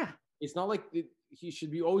 It's not like he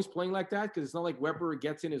should be always playing like that because it's not like Weber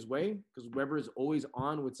gets in his way because Weber is always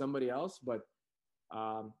on with somebody else. But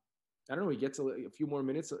I don't know. He gets a few more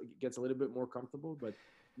minutes, gets a little bit more comfortable, but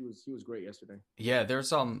he was great yesterday. Yeah,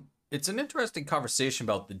 there's it's an interesting conversation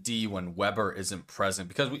about the D when Weber isn't present,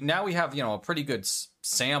 because now we have, a pretty good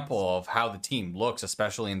sample of how the team looks,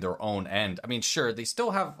 especially in their own end. I mean, sure, they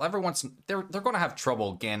still have they're going to have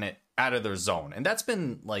trouble getting it out of their zone, and that's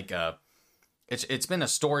been like it's been a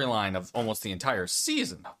storyline of almost the entire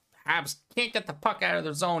season. Habs can't get the puck out of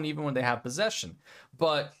their zone even when they have possession.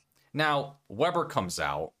 But now Weber comes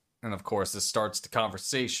out, and of course this starts the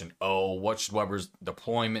conversation. Oh, what should Weber's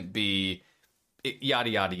deployment be? Yada,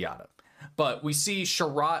 yada, yada. But we see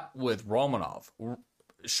Sherratt with Romanov.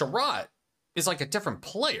 Sherratt is like a different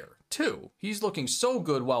player, too. He's looking so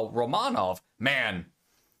good, while Romanov, man,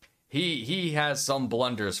 he has some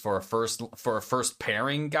blunders for a first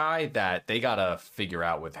pairing guy that they gotta figure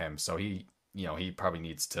out with him. So he probably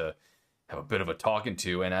needs to have a bit of a talking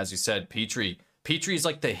to. And as you said, Petry's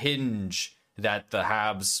like the hinge that the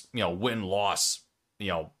Habs, win-loss,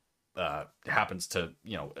 happens to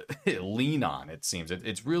lean on. It seems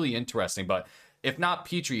it's really interesting. But if not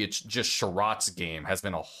Petry, it's just Sherratt's game has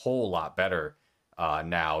been a whole lot better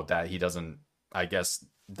now that he doesn't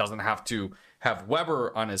have to have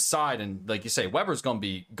Weber on his side. And like you say, Weber's going to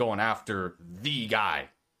be going after the guy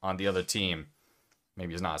on the other team.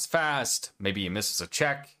 Maybe he's not as fast, maybe he misses a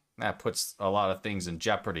check, that puts a lot of things in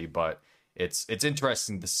jeopardy. But it's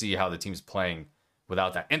interesting to see how the team's playing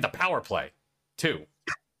without that, and the power play too.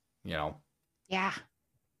 Yeah.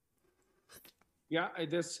 Yeah, but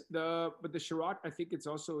the Sherratt, I think it's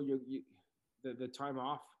also the time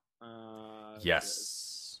off.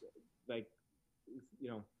 Yes.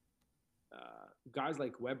 Guys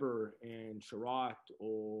like Weber and Sherratt,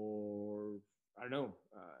 or I don't know,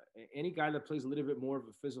 any guy that plays a little bit more of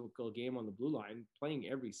a physical game on the blue line, playing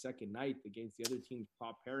every second night against the other team's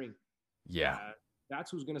top pairing. Yeah.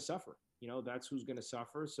 That's who's going to suffer. That's who's going to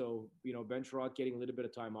suffer. So, Ben Sherratt getting a little bit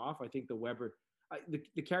of time off. I think the Weber,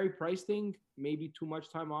 the Carey Price thing, maybe too much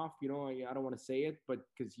time off. I don't want to say it, but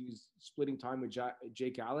because he was splitting time with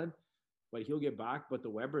Jake Allen, but he'll get back. But the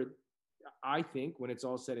Weber, I think when it's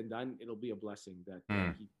all said and done, it'll be a blessing that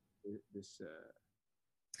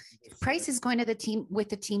Price is going to the team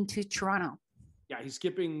to Toronto. Yeah, he's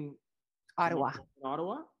skipping Ottawa.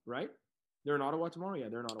 Ottawa, right? They're in Ottawa tomorrow. Yeah,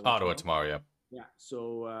 they're in Ottawa. Ottawa tomorrow. Yeah. Yeah.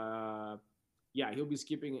 So, he'll be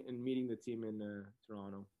skipping and meeting the team in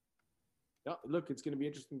Toronto. Yeah, look, it's going to be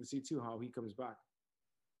interesting to see too how he comes back.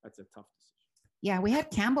 That's a tough decision. Yeah, we had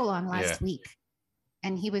Campbell on last week,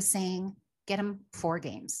 and he was saying get him 4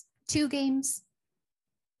 games, 2 games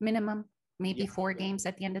minimum, maybe 4 games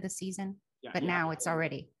at the end of the season. Yeah, but now it's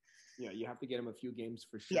already. Yeah, you have to get him a few games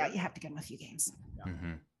for sure. Yeah, you have to get him a few games. Yeah.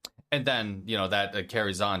 Mm-hmm. And then that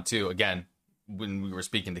carries on too. Again, when we were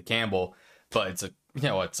speaking to Campbell, but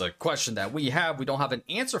it's a question that we don't have an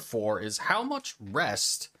answer for, is how much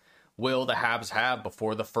rest will the Habs have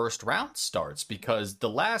before the first round starts? Because the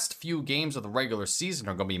last few games of the regular season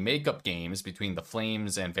are going to be makeup games between the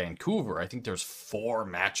Flames and Vancouver. I think there's 4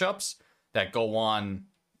 matchups that go on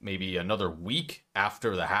maybe another week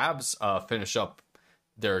after the Habs finish up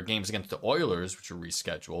their games against the Oilers, which are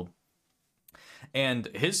rescheduled. And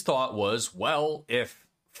his thought was, well, if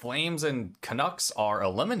Flames and Canucks are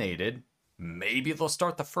eliminated, maybe they'll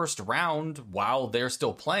start the first round while they're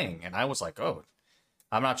still playing. And I was like, oh,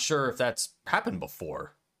 I'm not sure if that's happened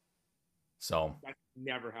before. So that's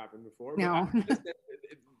never happened before. No.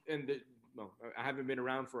 I haven't been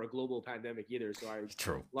around for a global pandemic either. So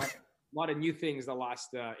True. A lot of new things the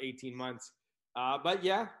last 18 months. But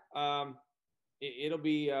yeah, it'll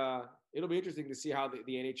be interesting to see how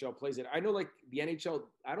the NHL plays it. I know, like, the NHL,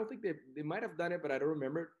 I don't think they might have done it, but I don't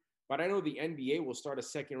remember it. But I know the NBA will start a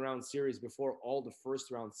second round series before all the first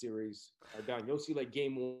round series are done. You'll see like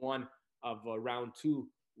game 1 of round 2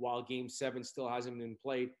 while game 7 still hasn't been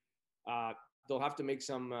played. They'll have to make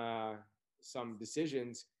some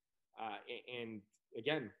decisions. And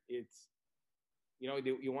again, it's,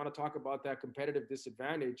 you want to talk about that competitive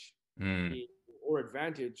disadvantage or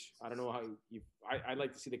advantage. I don't know how I'd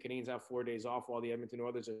like to see the Canadians have 4 days off while the Edmonton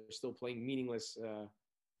Oilers are still playing meaningless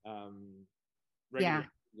regular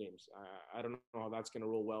games. I don't know how that's going to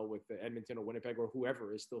roll well with the Edmonton or Winnipeg or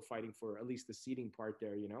whoever is still fighting for at least the seeding part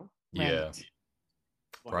there, Yeah.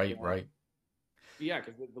 But, Right. Yeah,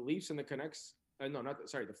 because the Leafs and the Canucks,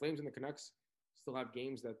 the Flames and the Canucks still have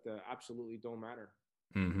games that absolutely don't matter.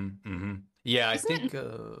 Mm-hmm. Yeah, I think.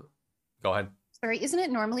 Go ahead. Sorry, isn't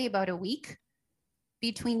it normally about a week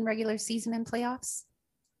between regular season and playoffs?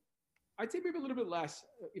 I'd say maybe a little bit less.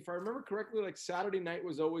 If I remember correctly, like Saturday night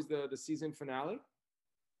was always the season finale,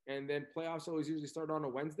 and then playoffs always usually start on a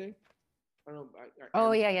Wednesday. I don't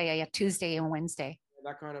know. Yeah. Tuesday and Wednesday.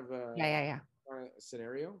 That kind of yeah. Kind of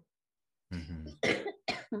scenario. Mm-hmm.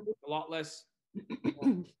 A lot less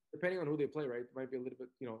depending on who they play, right? It might be a little bit,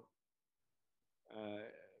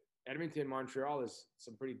 Edmonton, Montreal is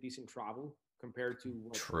some pretty decent travel compared to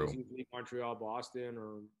what True. is usually Montreal, Boston,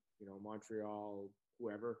 or Montreal,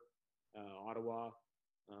 whoever, Ottawa.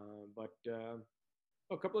 But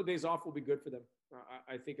a couple of days off will be good for them.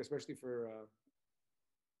 I think, especially for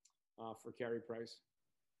Carey Price.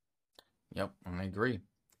 Yep, I agree.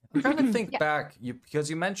 I'm trying to think back, because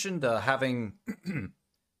you mentioned having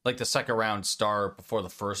like the second round start before the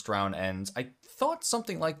first round ends. I thought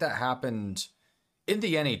something like that happened in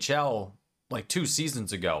the NHL like 2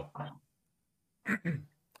 seasons ago.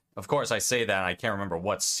 Of course, I say that, and I can't remember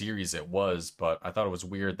what series it was, but I thought it was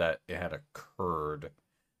weird that it had occurred.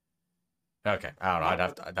 Okay, I don't know.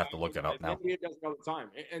 I'd have to look it up now. NBA does it all the time,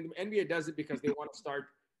 and NBA does it because they want to start.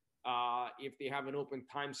 If they have an open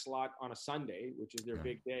time slot on a Sunday, which is their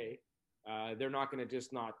big day, they're not going to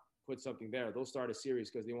just not put something there. They'll start a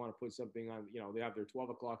series because they want to put something on. They have their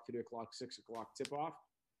 12 o'clock, 3 o'clock, 6 o'clock tip off,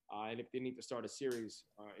 and if they need to start a series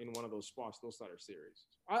in one of those spots, they'll start a series.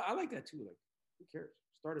 I like that too. Like, who cares?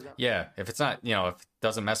 Start it up. Yeah, if it's not, if it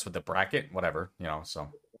doesn't mess with the bracket, whatever, so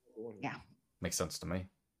Yeah, makes sense to me.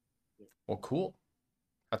 Well, cool.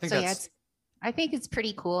 I think so that's. I think it's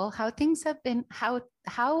pretty cool how things have been, how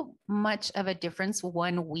much of a difference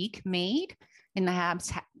 1 week made in the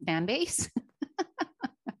Habs fan base.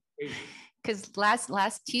 Because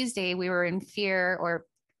last Tuesday we were in fear, or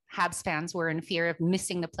Habs fans were in fear of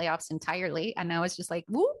missing the playoffs entirely, and I was just like,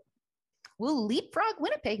 "Woo, we'll leapfrog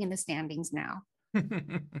Winnipeg in the standings now."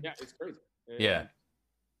 Yeah, it's crazy. Yeah.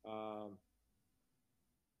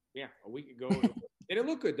 Yeah, a week ago it didn't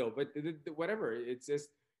look good though, but whatever. It's just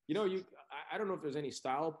I don't know if there's any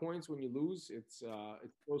style points when you lose. It's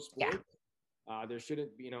pro sport. Yeah. There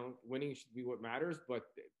shouldn't be, winning should be what matters, but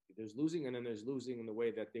there's losing, and then there's losing in the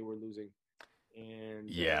way that they were losing. And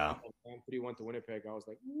yeah, 3-1 to Winnipeg. I was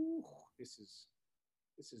like, ooh, this is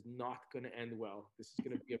not going to end well. This is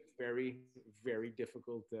going to be a very, very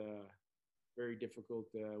difficult week.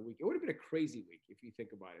 It would have been a crazy week if you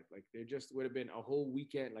think about it. Like, there just would have been a whole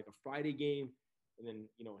weekend, like a Friday game, and then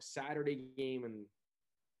a Saturday game, and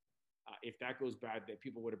if that goes bad, that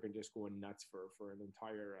people would have been just going nuts for an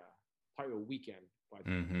entire weekend. But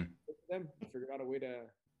them figured out a way to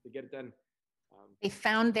get it done. They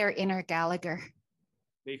found their inner Gallagher.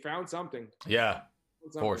 They found something. Yeah,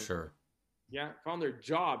 for sure. Yeah, found their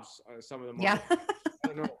jobs. Some of them. Yeah, I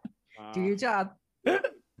don't know. Do your job.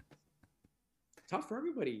 Tough for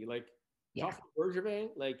everybody. Like, tough for Bergevin.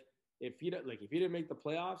 Like, if he didn't make the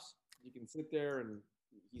playoffs, you can sit there and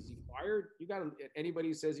is he fired? You got to. Anybody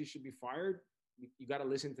who says he should be fired, you got to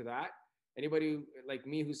listen to that. Anybody like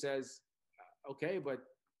me who says, okay, but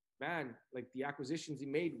man, like the acquisitions he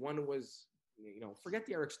made, one was, forget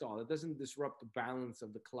the Eric Stahl. It doesn't disrupt the balance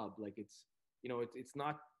of the club. Like, it's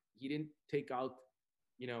not. He didn't take out,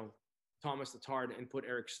 Thomas Tatar and put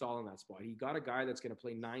Eric Stahl in that spot. He got a guy that's going to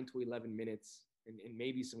play 9 to 11 minutes and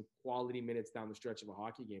maybe some quality minutes down the stretch of a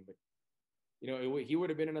hockey game. But, he would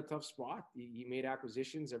have been in a tough spot. He made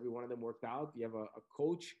acquisitions. Every one of them worked out. You have a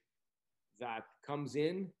coach that comes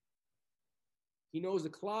in. He knows the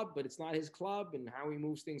club, but it's not his club, and how he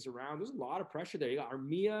moves things around. There's a lot of pressure there. You got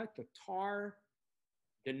Armia, Tatar,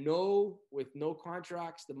 Danault with no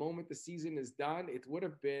contracts. The moment the season is done, it would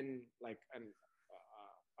have been like a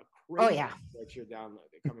crazy stretch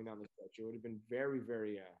coming down the stretch. It would have been very,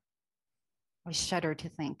 very. I shudder to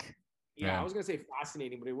think. Yeah, I was gonna say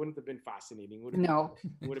fascinating, but it wouldn't have been fascinating. It would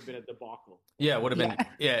have been a debacle. Yeah, it would have been.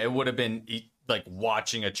 Yeah, it would have been like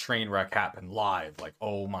watching a train wreck happen live. Like,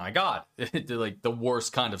 oh my god, like the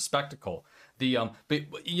worst kind of spectacle. But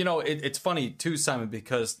it's funny too, Simon,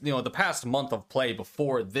 because the past month of play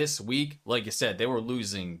before this week, like you said, they were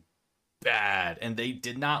losing bad, and they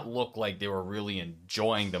did not look like they were really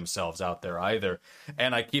enjoying themselves out there either.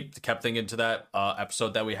 And I kept thinking to that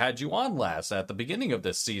episode that we had you on last at the beginning of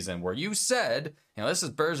this season, where you said, this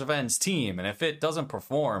is Bergevin's team, and if it doesn't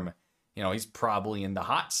perform, he's probably in the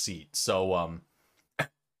hot seat. So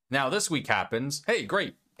now this week happens. Hey,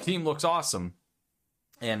 great, team looks awesome,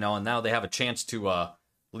 and now they have a chance to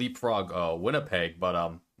leapfrog Winnipeg. But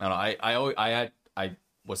I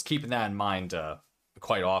was keeping that in mind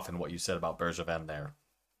quite often, what you said about Bergevin there.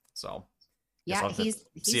 So yeah, he's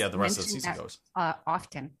see how the rest of the season goes.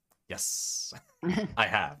 Often. Yes, I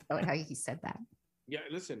have. How he said that. Yeah,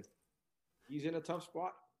 listen, he's in a tough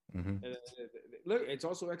spot. Mm-hmm. Look, it's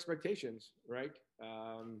also expectations, right?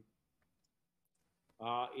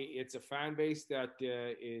 It's a fan base that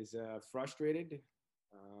is frustrated,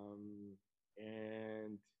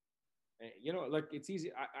 and like it's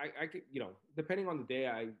easy. I could, depending on the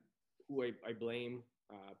day, who I blame.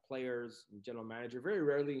 players, and general manager. Very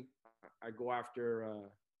rarely I go after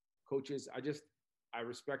coaches. I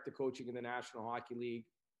respect the coaching in the National Hockey League,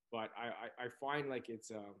 but I find like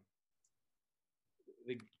it's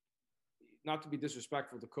not to be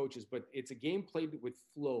disrespectful to coaches, but it's a game played with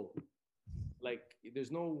flow. Like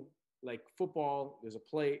there's no like football, there's a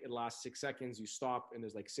play, it lasts 6 seconds, you stop, and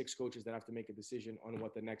there's like 6 coaches that have to make a decision on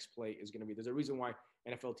what the next play is going to be. There's a reason why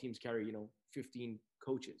NFL teams carry, 15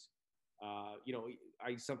 coaches.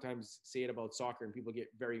 I sometimes say it about soccer and people get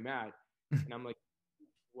very mad. And I'm like,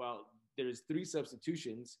 well, there's 3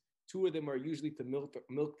 substitutions. 2 of them are usually to milk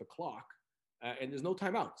the clock, and there's no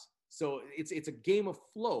timeouts. So it's a game of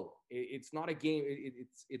flow. It's not a game.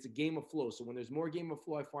 It's a game of flow. So when there's more game of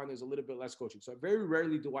flow, I find there's a little bit less coaching. So very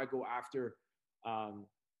rarely do I go after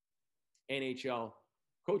NHL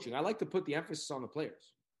coaching. I like to put the emphasis on the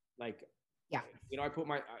players. Like, yeah, I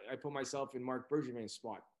put myself in Marc Bergevin's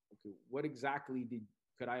spot. Okay, what exactly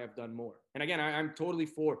could I have done more? And again, I'm totally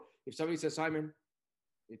for if somebody says, Simon,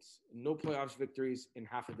 it's no playoffs victories in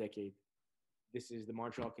half a decade. This is the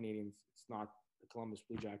Montreal Canadiens. It's not the Columbus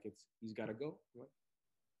Blue Jackets. He's got to go.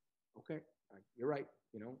 Okay, you're right.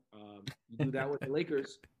 You do that with the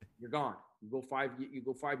Lakers, you're gone. You go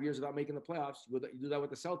 5 years without making the playoffs. You do that with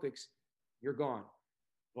the Celtics, you're gone.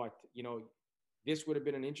 But this would have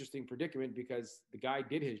been an interesting predicament because the guy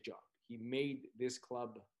did his job. He made this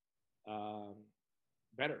club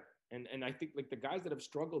better. And I think like the guys that have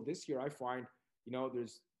struggled this year, I find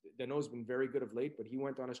Danault's been very good of late, but he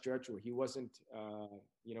went on a stretch where he wasn't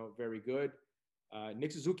very good.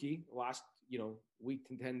 Nick Suzuki last week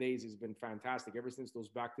to 10 days has been fantastic. Ever since those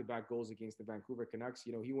back-to-back goals against the Vancouver Canucks,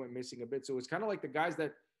 he went missing a bit. So it's kind of like the guys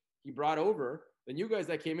that he brought over, the new guys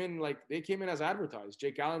that came in, like they came in as advertised.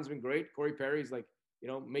 Jake Allen's been great. Corey Perry's like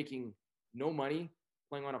making no money,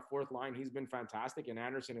 playing on a 4th line. He's been fantastic. And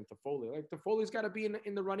Anderson and Toffoli, like Toffoli's got to be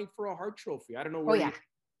in the running for a Hart Trophy. I don't know where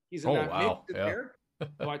he's in that mix there,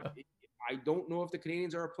 but I don't know if the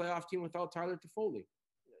Canadiens are a playoff team without Tyler Toffoli.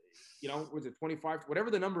 Was it 25?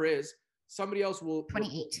 Whatever the number is, somebody else will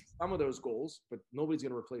 28 some of those goals, but nobody's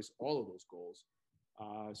going to replace all of those goals.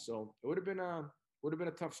 So it would have been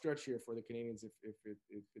a tough stretch here for the Canadiens if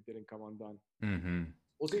it didn't come undone. Mm-hmm.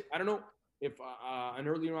 We'll see. I don't know if an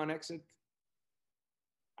earlier on exit.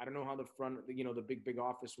 I don't know how the front, the big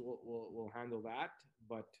office will handle that,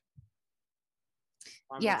 but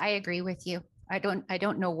I agree with you. I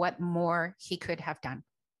don't know what more he could have done.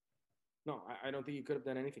 No, I don't think he could have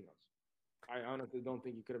done anything else. I honestly don't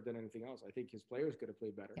think he could have done anything else. I think his players could have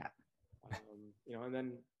played better. Yeah. And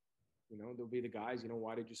then, there'll be the guys,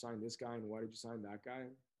 why did you sign this guy and why did you sign that guy?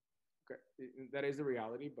 Okay, that is the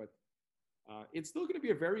reality, but it's still going to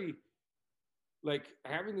be a very, like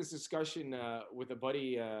having this discussion with a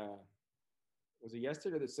buddy, was it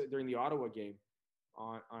yesterday during the Ottawa game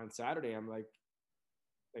on Saturday? I'm like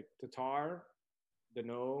Tatar,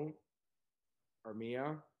 Danault,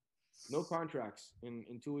 Armia, no contracts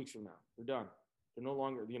in 2 weeks from now. They're done. They're no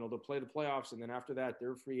longer, they'll play the playoffs, and then after that,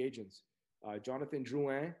 they're free agents. Jonathan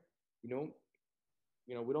Drouin, we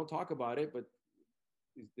don't talk about it, but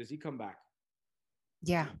does he come back?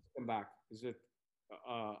 Yeah. Come back. Is it,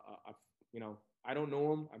 I don't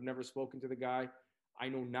know him. I've never spoken to the guy. I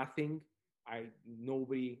know nothing. I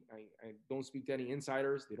don't speak to any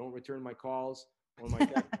insiders. They don't return my calls or my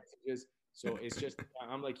text messages. So it's just,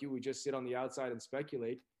 I'm like you, we just sit on the outside and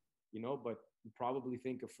speculate, but you probably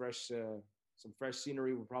think some fresh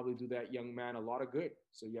scenery will probably do that young man a lot of good.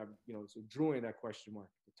 So you have, so Drouin, that question mark,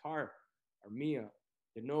 Tatar, Armia,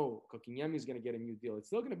 Danault, Kotkaniemi is going to get a new deal. It's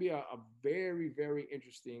still going to be a very, very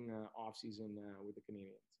interesting offseason with the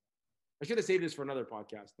Canadiens. I should have saved this for another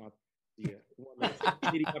podcast, not the one that's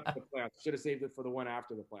leading up to the playoffs. Should have saved it for the one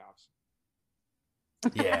after the playoffs.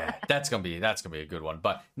 Yeah, that's gonna be a good one.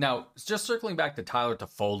 But now, just circling back to Tyler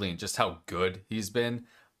Toffoli and just how good he's been.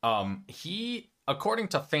 He, according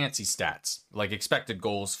to fancy stats, like expected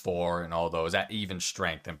goals for and all those at even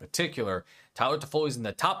strength in particular, Tyler Toffoli's in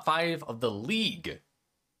the top 5 of the league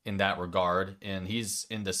in that regard, and he's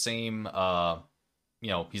in the same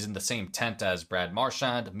he's in the same tent as Brad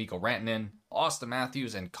Marchand, Mikko Rantanen, Austin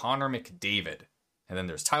Matthews, and Connor McDavid. And then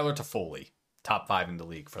there's Tyler Toffoli, top 5 in the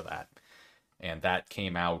league for that. And that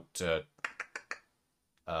came out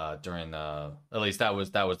during at least that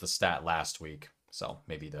was the stat last week. So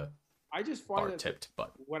maybe I just find bar tipped,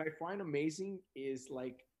 but what I find amazing is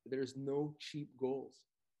like there's no cheap goals.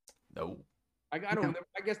 No. I don't know.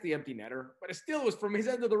 I guess the empty netter, but it still was from his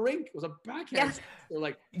end of the rink. It was a backhand. Yeah. They're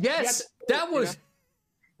like, yes, that was.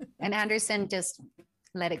 And Anderson just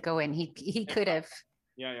let it go in. He could have.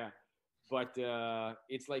 Yeah. But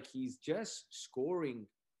it's like he's just scoring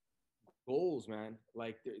goals, man.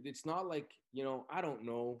 Like it's not like, I don't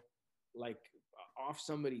know, like off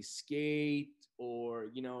somebody's skate, or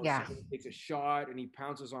Yeah. somebody takes a shot and he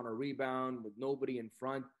pounces on a rebound with nobody in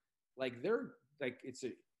front. Like they're like it's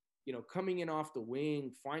a coming in off the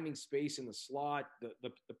wing, finding space in the slot.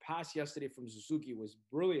 The pass yesterday from Suzuki was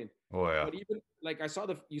brilliant. Oh yeah. But even like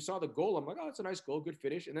you saw the goal. I'm like, oh, it's a nice goal, good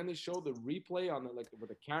finish. And then they showed the replay on the with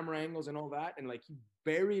the camera angles and all that, and like he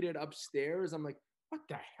buried it upstairs. I'm like, what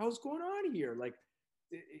the hell's going on here? Like,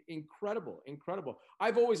 incredible.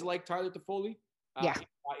 I've always liked Tyler Toffoli. Yeah.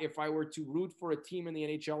 If I were to root for a team in the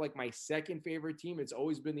NHL, like my second favorite team, it's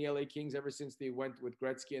always been the LA Kings ever since they went with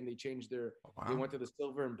Gretzky and they changed they went to the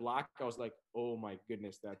silver and black. I was like, oh my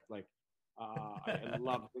goodness, that like, I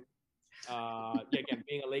love it. Again,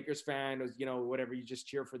 being a Lakers fan, was, whatever, you just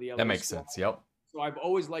cheer for the LA. That makes squad. sense. Yep. So I've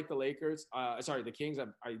always liked the Lakers. The Kings.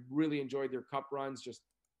 I really enjoyed their cup runs. Just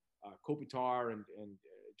Kopitar and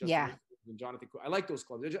Justin and Jonathan. I like those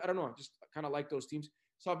clubs. I don't know. I just kind of like those teams.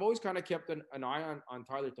 So I've always kind of kept an eye on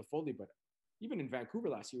Tyler Toffoli. But even in Vancouver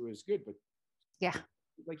last year, it was good. But yeah,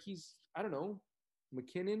 like he's, I don't know,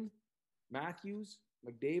 McKinnon, Matthews,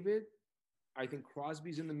 McDavid. I think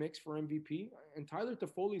Crosby's in the mix for MVP, and Tyler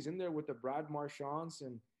Toffoli's in there with the Brad Marchands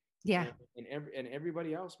and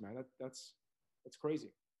everybody else. Man, that's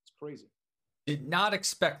crazy. It's crazy. Did not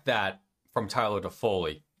expect that from Tyler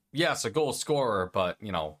Toffoli. Yes, a goal scorer, but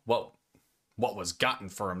what was gotten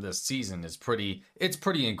for him this season is pretty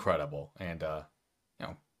incredible, and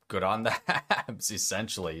good on the Habs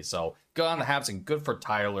essentially. So good on the Habs and good for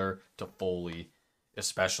Tyler Toffoli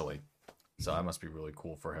especially. So that must be really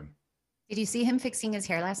cool for him. Did you see him fixing his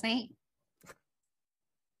hair last night?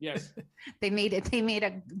 Yes. They made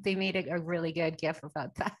a really good gif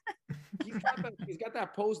about that. He's got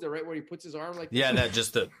that pose there, right, where he puts his arm like. Yeah, that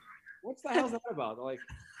just the. What's the hell's that about? Like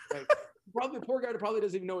probably the poor guy probably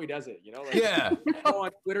doesn't even know he does it. Like, yeah. On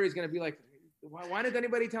Twitter, he's gonna be like, "Why did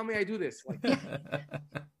anybody tell me I do this?" Like,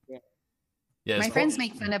 yeah. My friends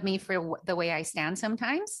make fun of me for the way I stand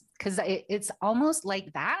sometimes because it's almost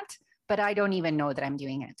like that, but I don't even know that I'm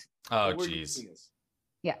doing it. Oh, jeez.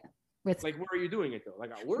 Yeah. Where are you doing it though?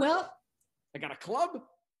 Like at work? Well, like at a club?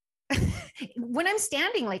 When I'm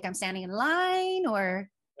standing, like I'm standing in line or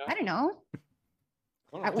I don't know.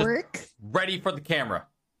 At work. Ready for the camera.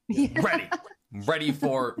 Yeah. Ready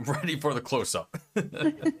for the close up.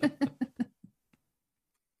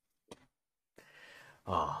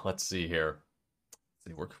 Let's see here.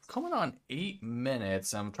 We're coming on 8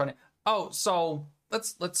 minutes. I'm trying to. So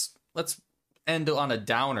let's end on a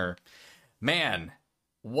downer. Man,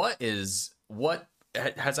 what has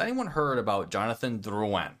anyone heard about Jonathan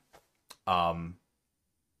Drouin? I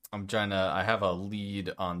have a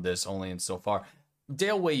lead on this only insofar.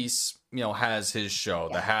 Dale Weiss, has his show,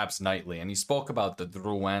 The Habs Nightly, and he spoke about the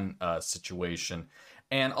Drouin situation.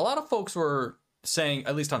 And a lot of folks were saying,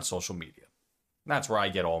 at least on social media, that's where I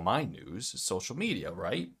get all my news, social media,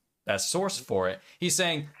 right? That's source for it. He's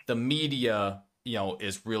saying the media,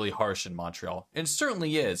 is really harsh in Montreal. And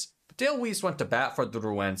certainly is. But Dale Weiss went to bat for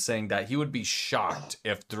Drouin, saying that he would be shocked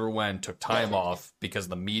if Drouin took time off because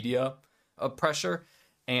of the media pressure.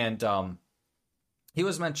 And he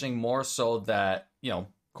was mentioning more so that, of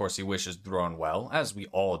course, he wishes Drouin well, as we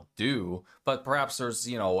all do. But perhaps there's,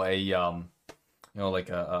 like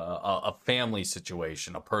a family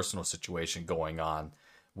situation, a personal situation going on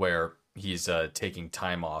where he's taking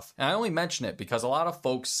time off. And I only mention it because a lot of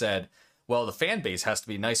folks said, well, the fan base has to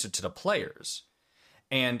be nicer to the players.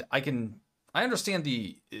 And I understand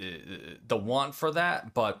the want for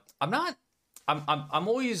that, but I'm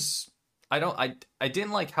always, I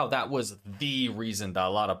didn't like how that was the reason that a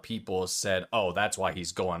lot of people said, oh, that's why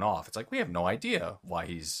he's going off. It's like, we have no idea why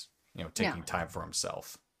he's, taking time for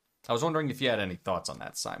himself. I was wondering if you had any thoughts on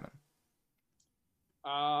that, Simon.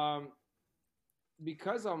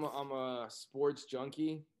 Because I'm a sports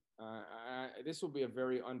junkie, this will be a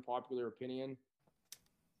very unpopular opinion.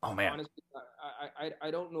 Oh man, honestly,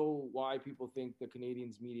 I don't know why people think the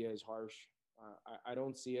Canadians media is harsh. I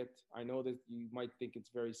don't see it. I know that you might think it's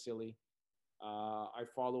very silly. I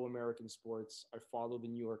follow American sports. I follow the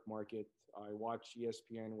New York market. I watch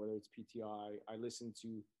ESPN, whether it's PTI. I listen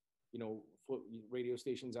to, radio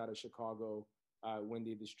stations out of Chicago when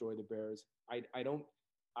they destroy the Bears. I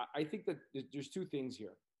think that there's two things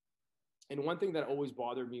here. And one thing that always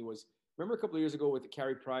bothered me was, remember a couple of years ago with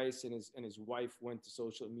Carey Price and his wife went to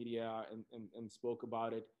social media and spoke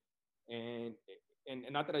about it. And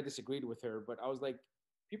not that I disagreed with her, but I was like,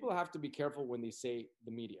 people have to be careful when they say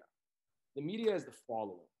the media. The media is the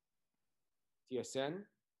following: TSN,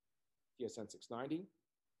 TSN 690,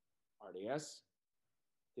 RDS,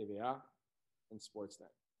 TVA, and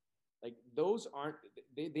Sportsnet. Like those aren't,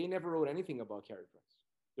 they never wrote anything about Carey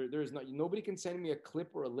Price. There's not, nobody can send me a clip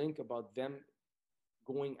or a link about them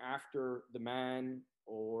going after the man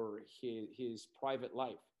or his private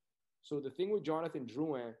life. So the thing with Jonathan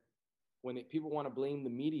Drouin, when people want to blame the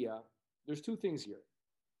media, there's two things here.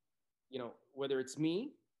 You know, whether it's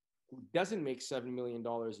me, who doesn't make $7 million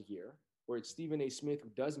a year, or it's Stephen A. Smith, who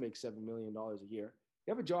does make $7 million a year,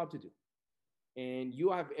 you have a job to do. And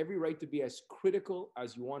you have every right to be as critical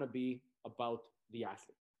as you want to be about the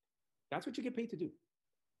athlete. That's what you get paid to do.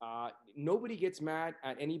 Nobody gets mad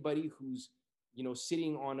at anybody who's, you know,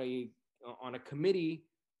 sitting on a committee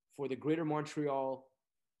for the Greater Montreal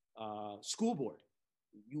School Board.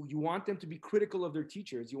 You want them to be critical of their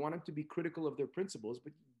teachers. You want them to be critical of their principals,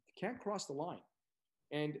 but you can't cross the line.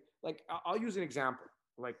 And like, I'll use an example,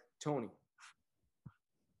 like Tony.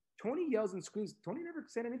 Tony yells and screams. Tony never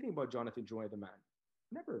said anything about Jonathan Drouin, the man.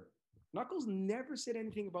 Never. Knuckles never said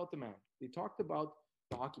anything about the man. They talked about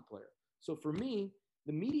the hockey player. So for me,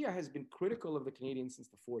 the media has been critical of the Canadians since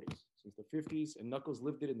the 40s, since the 50s, and Knuckles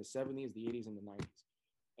lived it in the 70s, the 80s, and the 90s.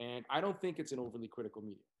 And I don't think it's an overly critical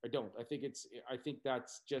media. I don't. I think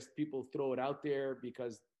that's just people throw it out there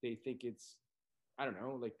because they think it's, I don't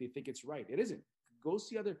know, like they think it's right. It isn't. Go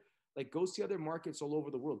see other markets all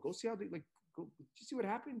over the world. Go see how they did you see what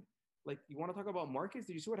happened? Like, you want to talk about markets?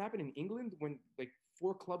 Did you see what happened in England when like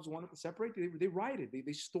 4 clubs wanted to separate? They rioted.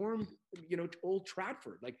 They stormed, you know, Old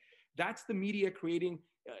Trafford. Like, that's the media creating,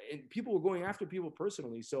 and people were going after people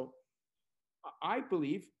personally. So I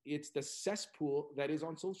believe it's the cesspool that is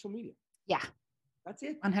on social media. Yeah. That's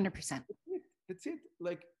it. 100%. That's it.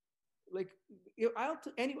 Like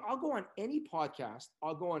I'll go on any podcast,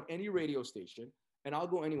 I'll go on any radio station, and I'll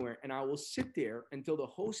go anywhere, and I will sit there until the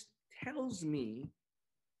host tells me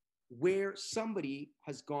where somebody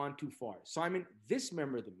has gone too far. Simon, this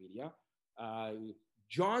member of the media,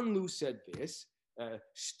 John Liu said this,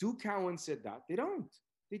 Stu Cowan said that. They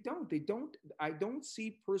don't. I don't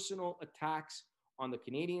see personal attacks on the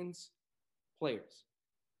Canadians players.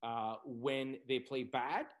 When they play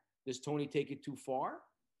bad, does Tony take it too far?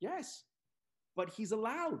 Yes, but he's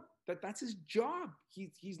allowed. That's his job.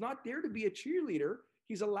 He's not there to be a cheerleader.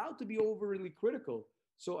 He's allowed to be overly critical.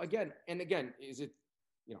 So again, is it,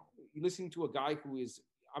 you know, listening to a guy who is,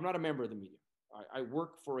 I'm not a member of the media. I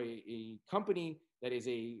work for a company that is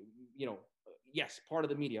a, you know, yes, part of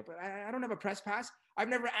the media, but I don't have a press pass. I've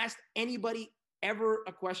never asked anybody ever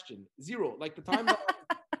a question. Zero. Like the time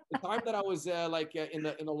that I was in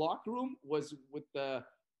the locker room was with the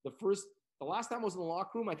last time I was in the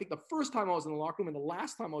locker room. I think the first time I was in the locker room and the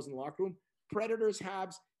last time I was in the locker room, Predators,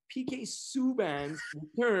 Habs, PK Subban's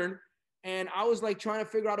return, and I was like trying to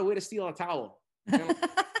figure out a way to steal a towel. And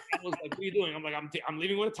I was like, "What are you doing?" I'm like, "I'm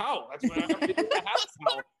leaving with a towel. That's what I'm leaving with a half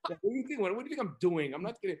towel." Like, what do you think? What do you think I'm doing? I'm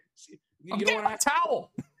not gonna. You don't want to ask a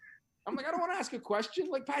towel. I'm like, I don't want to ask a question.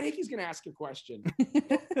 Like Pat Hickey's gonna ask a question.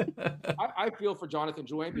 I feel for Jonathan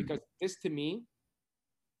Drouin because this, to me,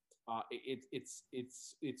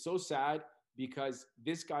 it's so sad because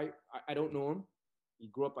this guy, I don't know him. He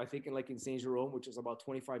grew up, I think, in Saint Jerome, which is about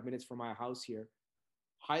 25 minutes from my house here.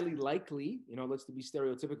 Highly likely, you know, let's be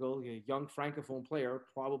stereotypical, a young francophone player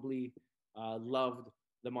probably loved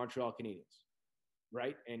the Montreal Canadiens,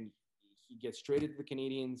 right? And he gets traded to the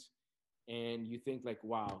Canadiens, and you think like,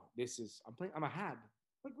 wow, I'm a Hab.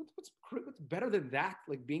 Like, what's better than that?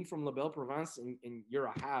 Like being from La Belle Province and you're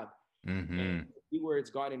a Hab. Mm-hmm. And see where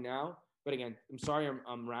it's gotten now. But again, I'm sorry,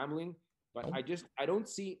 I'm rambling. But I don't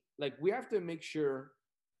see, like, we have to make sure,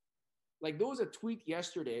 like, there was a tweet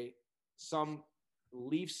yesterday, some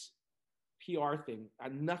Leafs PR thing,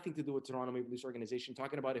 had nothing to do with Toronto Maple Leafs organization,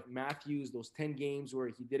 talking about if Matthews, those 10 games where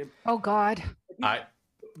he didn't. Oh, God.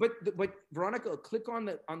 But Veronica, click on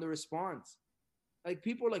the response. Like,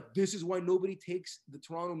 people are like, this is why nobody takes the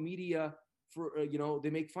Toronto media for, they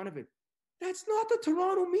make fun of it. That's not the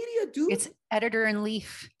Toronto media, dude. It's Editor in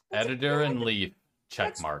Leaf. Editor in Leaf.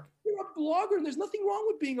 Check mark. You're a blogger, and there's nothing wrong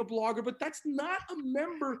with being a blogger, but that's not a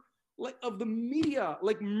member of the media.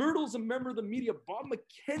 Like Myrtle's a member of the media. Bob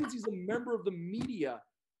McKenzie's a member of the media.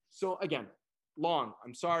 So again,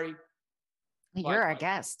 I'm sorry. You're our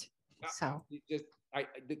guest. So the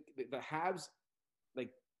Habs, like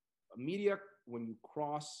a media, when you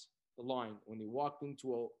cross the line, when they walked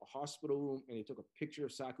into a hospital room and they took a picture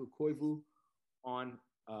of Saku Koivu on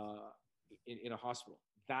in a hospital,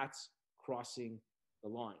 that's crossing the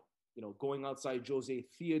line. You know, going outside Jose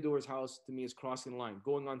Theodore's house, to me, is crossing the line.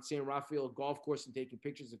 Going on St. Raphael golf course and taking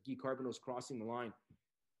pictures of Guy Carbonneau is crossing the line.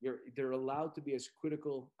 They're allowed to be as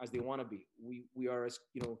critical as they want to be. We are, as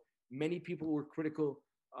many people were critical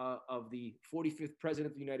of the 45th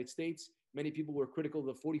president of the United States. Many people were critical of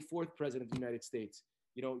the 44th president of the United States.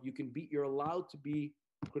 You know, you're allowed to be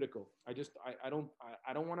critical. I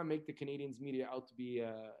don't want to make the Canadians media out to be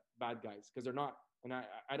bad guys, because they're not. And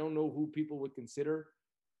I don't know who people would consider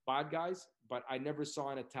bad guys, but I never saw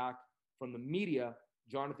an attack from the media,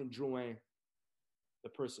 Jonathan Drouin, the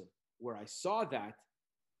person. Where I saw that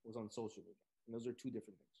was on social media. And those are two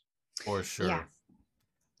different things. For sure. Yeah.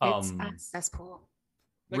 It's a cesspool.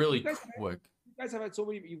 Like, really you guys quick. You guys have had so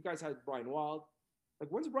many. You guys had Brian Wild. Like,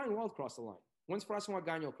 when's Brian Wild crossed the line? When's Francois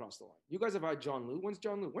Gagnon crossed the line? You guys have had John Liu. When's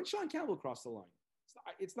John Liu? When's Sean Campbell crossed the line?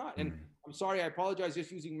 It's not. And I'm sorry, I apologize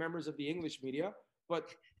just using members of the English media, but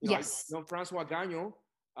Yes. Francois Gagnon.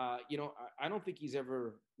 I don't think he's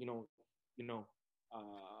ever.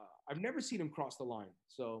 I've never seen him cross the line.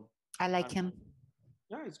 So I like him.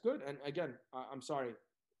 yeah, it's good. And again, I'm sorry.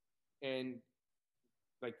 And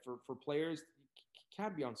like for players, you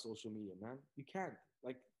can't be on social media, man. You can't.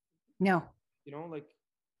 Like, No. like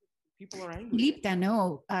people are angry. Philippe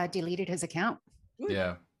Danault deleted his account. Good.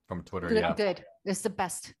 Yeah, from Twitter. Good. Yeah. Good. It's the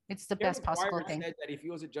best. It's the best Eric possible Dwyer thing. said that if he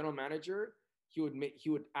was a general manager, he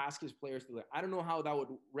would ask his players to. I don't know how that would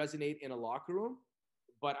resonate in a locker room,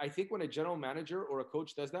 but I think when a general manager or a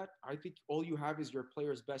coach does that, I think all you have is your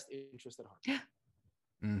player's best interest at heart. Yeah.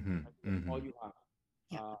 Mm-hmm. All you have.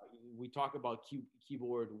 Yeah. We talk about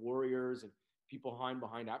keyboard warriors and people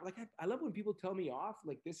behind that. Like I love when people tell me off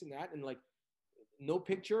like this and that, and like no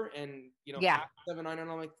picture and Yeah. 7-9, and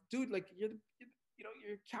I'm like, dude, like you're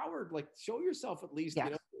a coward. Like show yourself at least. Yeah.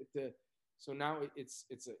 So now it's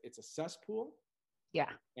a cesspool. Yeah.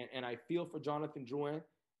 And I feel for Jonathan Drouin.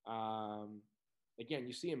 Again,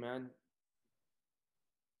 you see him, man.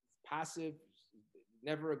 Passive,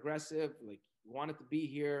 never aggressive. Like wanted to be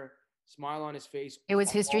here, smile on his face. It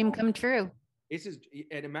was his dream come true.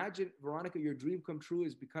 And imagine, Veronica, your dream come true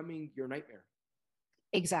is becoming your nightmare.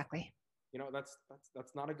 Exactly.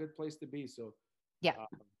 That's not a good place to be. So Yeah.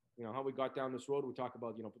 How we got down this road, we talk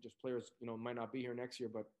about just players might not be here next year,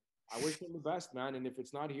 but I wish them the best, man. And if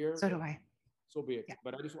it's not here, So do I. so be it. Yeah.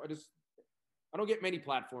 But I don't get many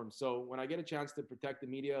platforms, so when I get a chance to protect the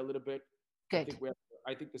media a little bit, Good.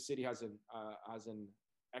 I think the city has an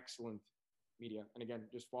excellent media. And again,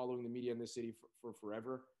 just following the media in this city for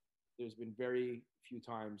forever, there's been very few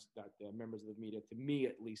times that members of the media, to me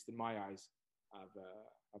at least, in my eyes,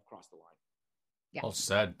 have crossed the line. Yeah. Well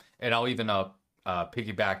said. And I'll even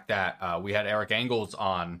piggyback that. We had Eric Engels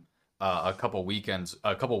on a couple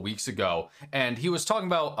weeks ago, and he was talking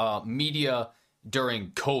about media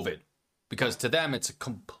during COVID, because to them it's a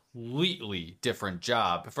completely different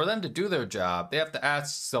job. For them to do their job, they have to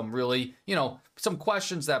ask some really, some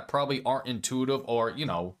questions that probably aren't intuitive or,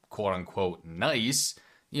 quote unquote nice,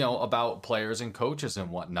 about players and coaches and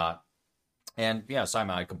whatnot. And yeah,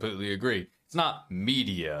 Simon, I completely agree. It's not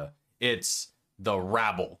media, it's the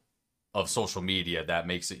rabble of social media that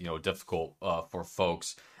makes it, difficult for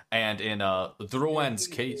folks. And in Drouin's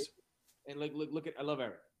case, and look at, I love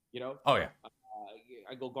Eric. Oh yeah,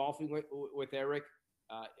 I go golfing with Eric.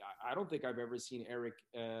 I don't think I've ever seen Eric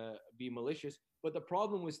be malicious. But the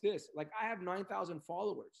problem was this: like, I have 9,000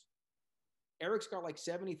 followers. Eric's got like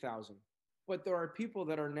 70,000. But there are people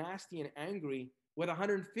that are nasty and angry with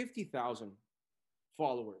 150,000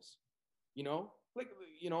 followers. Look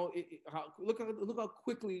how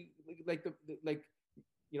quickly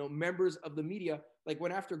members of the media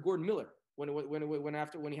went after Gordon Miller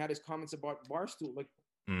when he had his comments about Barstool. Like,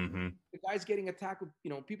 the guy's getting attacked with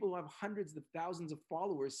people who have hundreds of thousands of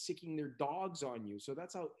followers sicking their dogs on you. So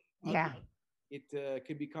that's how it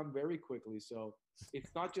can become very quickly. So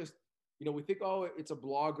it's not just we think, oh, it's a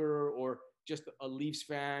blogger or just a Leafs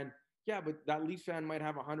fan. Yeah, but that Leafs fan might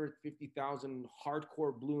have 150,000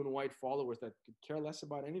 hardcore blue and white followers that could care less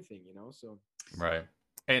about anything, So right.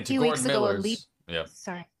 And to few Gordon weeks ago, Miller's,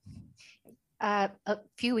 Sorry. A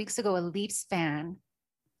few weeks ago, a Leafs fan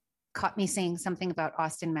caught me saying something about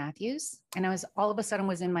Austin Matthews, and I was all of a sudden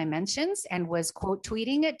was in my mentions and was quote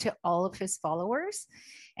tweeting it to all of his followers.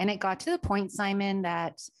 And it got to the point, Simon,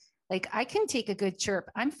 that I can take a good chirp.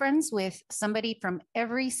 I'm friends with somebody from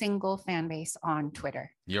every single fan base on Twitter.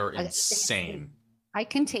 You're insane. I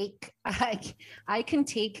can take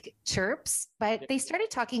chirps, but they started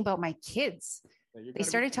talking about my kids. They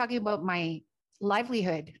started talking about my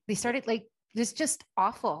livelihood. They started it's just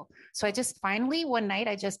awful. So I just finally one night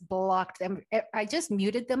I just blocked them. I just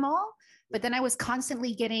muted them all. But then I was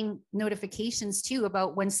constantly getting notifications too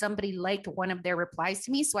about when somebody liked one of their replies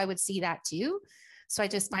to me. So I would see that too. So I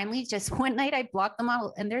just finally one night I blocked them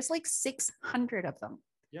all, and there's 600 of them.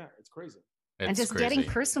 Yeah, it's crazy. And just getting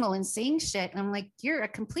personal and saying shit. And I'm like, you're a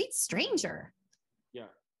complete stranger. Yeah.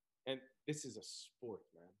 And this is a sport,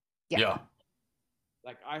 man. Yeah.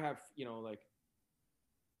 Like I have,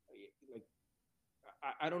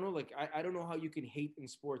 I don't know, like I don't know how you can hate in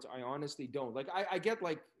sports. I honestly don't. Like I get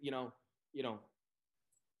like,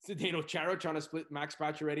 Zdeno Chara trying to split Max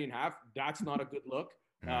Pacioretty in half. That's not a good look.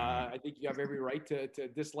 I think you have every right to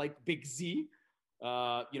dislike Big Z.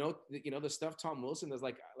 The stuff Tom Wilson does,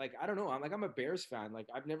 like I don't know. I'm a Bears fan. Like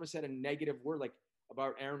I've never said a negative word like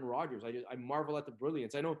about Aaron Rodgers. I marvel at the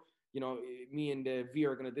brilliance. I know, me and V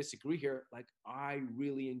are gonna disagree here. Like I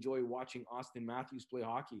really enjoy watching Austin Matthews play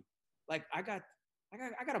hockey. Like I got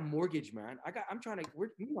a mortgage, man.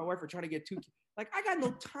 Me and my wife are trying to get 2 kids. Like I got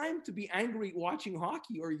no time to be angry watching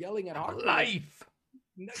hockey or yelling at hockey. Life.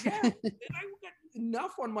 Yeah, I got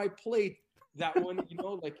enough on my plate. That one,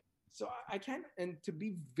 so I can't. And to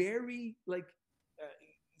be very like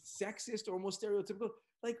sexist or almost stereotypical,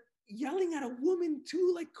 like yelling at a woman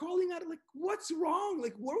too, like calling out, like what's wrong?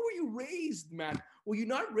 Like where were you raised, man? Were you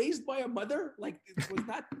not raised by a mother? Like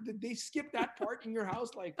did they skip that part in your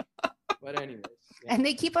house? Like. But anyways. Yeah. And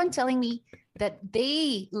they keep on telling me that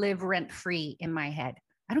they live rent free in my head.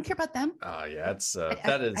 I don't care about them. Oh yeah, it's I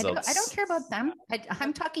don't care about them.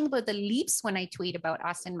 I'm talking about the Leafs when I tweet about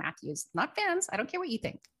Austin Matthews, not fans. I don't care what you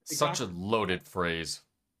think. such a loaded phrase.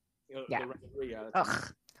 Yeah.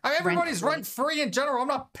 Ugh. I mean, everybody's rent free in general. I'm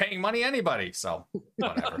not paying money to anybody, so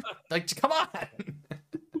whatever. Like, come on.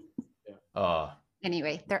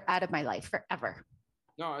 Anyway, they're out of my life forever.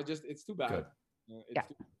 No, it's too bad.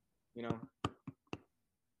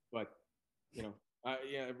 But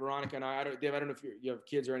Veronica and Dave, I don't know if you have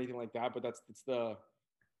kids or anything like that, but it's the,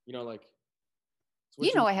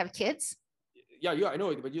 I have kids. Yeah, I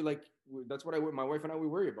know, but that's what my wife and I, we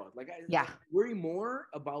worry about. I worry more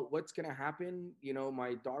about what's going to happen.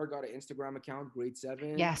 My daughter got an Instagram account, grade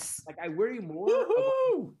 7. Yes. I worry more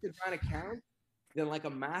about Instagram account than a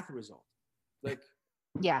math result.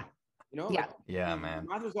 Yeah. Man.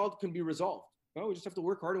 Math result can be resolved. No, we just have to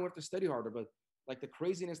work harder and we have to study harder. But the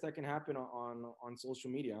craziness that can happen on social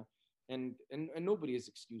media, and nobody is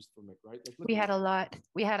excused from it, right? We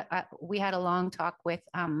had a long talk with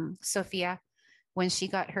Sophia when she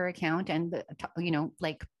got her account, and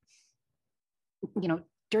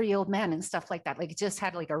dirty old men and stuff like that. Just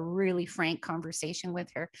had a really frank conversation with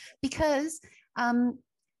her, because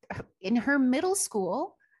in her middle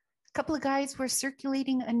school, a couple of guys were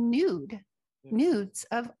circulating nudes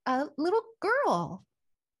of a little girl.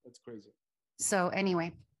 That's crazy. So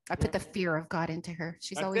anyway, I put the fear of God into her.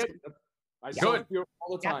 She's that's always it. I saw fear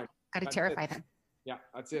all the time. Got to terrify them. Yeah,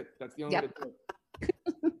 that's it. That's the only way to do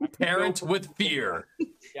it. Parent with fear.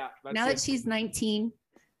 Yeah. Now that she's 19,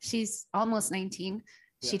 she's almost 19.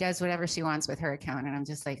 She does whatever she wants with her account, and I'm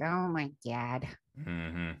just like, oh my God,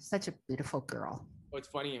 such a beautiful girl. Oh, it's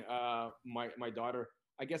funny. My daughter,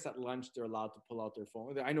 I guess at lunch they're allowed to pull out their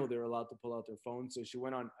phone. I know they're allowed to pull out their phone. So she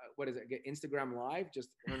went on Instagram Live just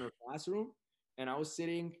in her classroom, and I was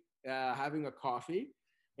sitting having a coffee,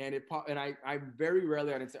 and it popped. And I very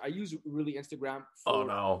rarely on Instagram. I use really Instagram for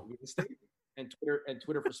real estate and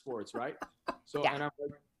Twitter for sports, right? So and I'm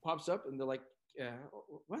pops up, and they're like,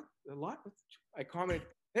 what? A lot? I commented,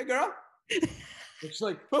 hey girl. And she's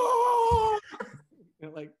like, oh.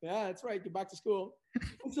 And I'm yeah, that's right. Get back to school.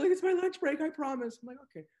 It's it's my lunch break. I promise. I'm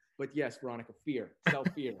okay. But yes, Veronica,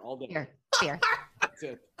 self-fear, all day. Fear. That's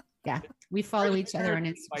it. Yeah. We follow each other,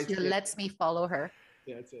 and she lets me follow her.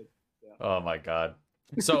 Yeah, that's it. Yeah. Oh my God.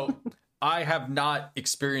 So I have not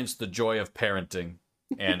experienced the joy of parenting,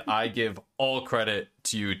 and I give all credit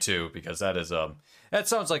to you too, because that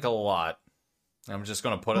sounds like a lot. I'm just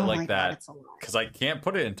going to put it that because I can't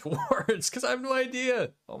put it into words because I have no idea.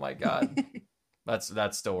 Oh my God.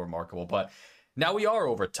 That's still remarkable. But now we are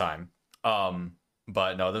over time.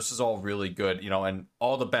 But no, this is all really good, and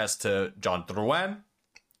all the best to John Drouin.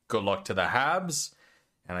 Good luck to the Habs.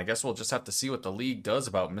 And I guess we'll just have to see what the league does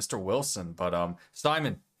about Mr. Wilson. But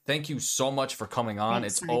Simon, thank you so much for coming on.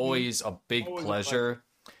 It's always a big pleasure.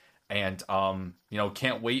 And,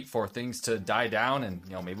 can't wait for things to die down, and,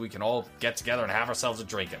 maybe we can all get together and have ourselves a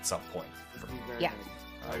drink at some point. Yeah.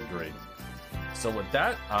 I agree. So with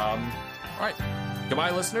that, all right.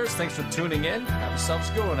 Goodbye, listeners. Thanks for tuning in. Have yourselves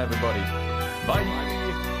a good one, everybody. Bye.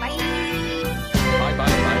 Bye.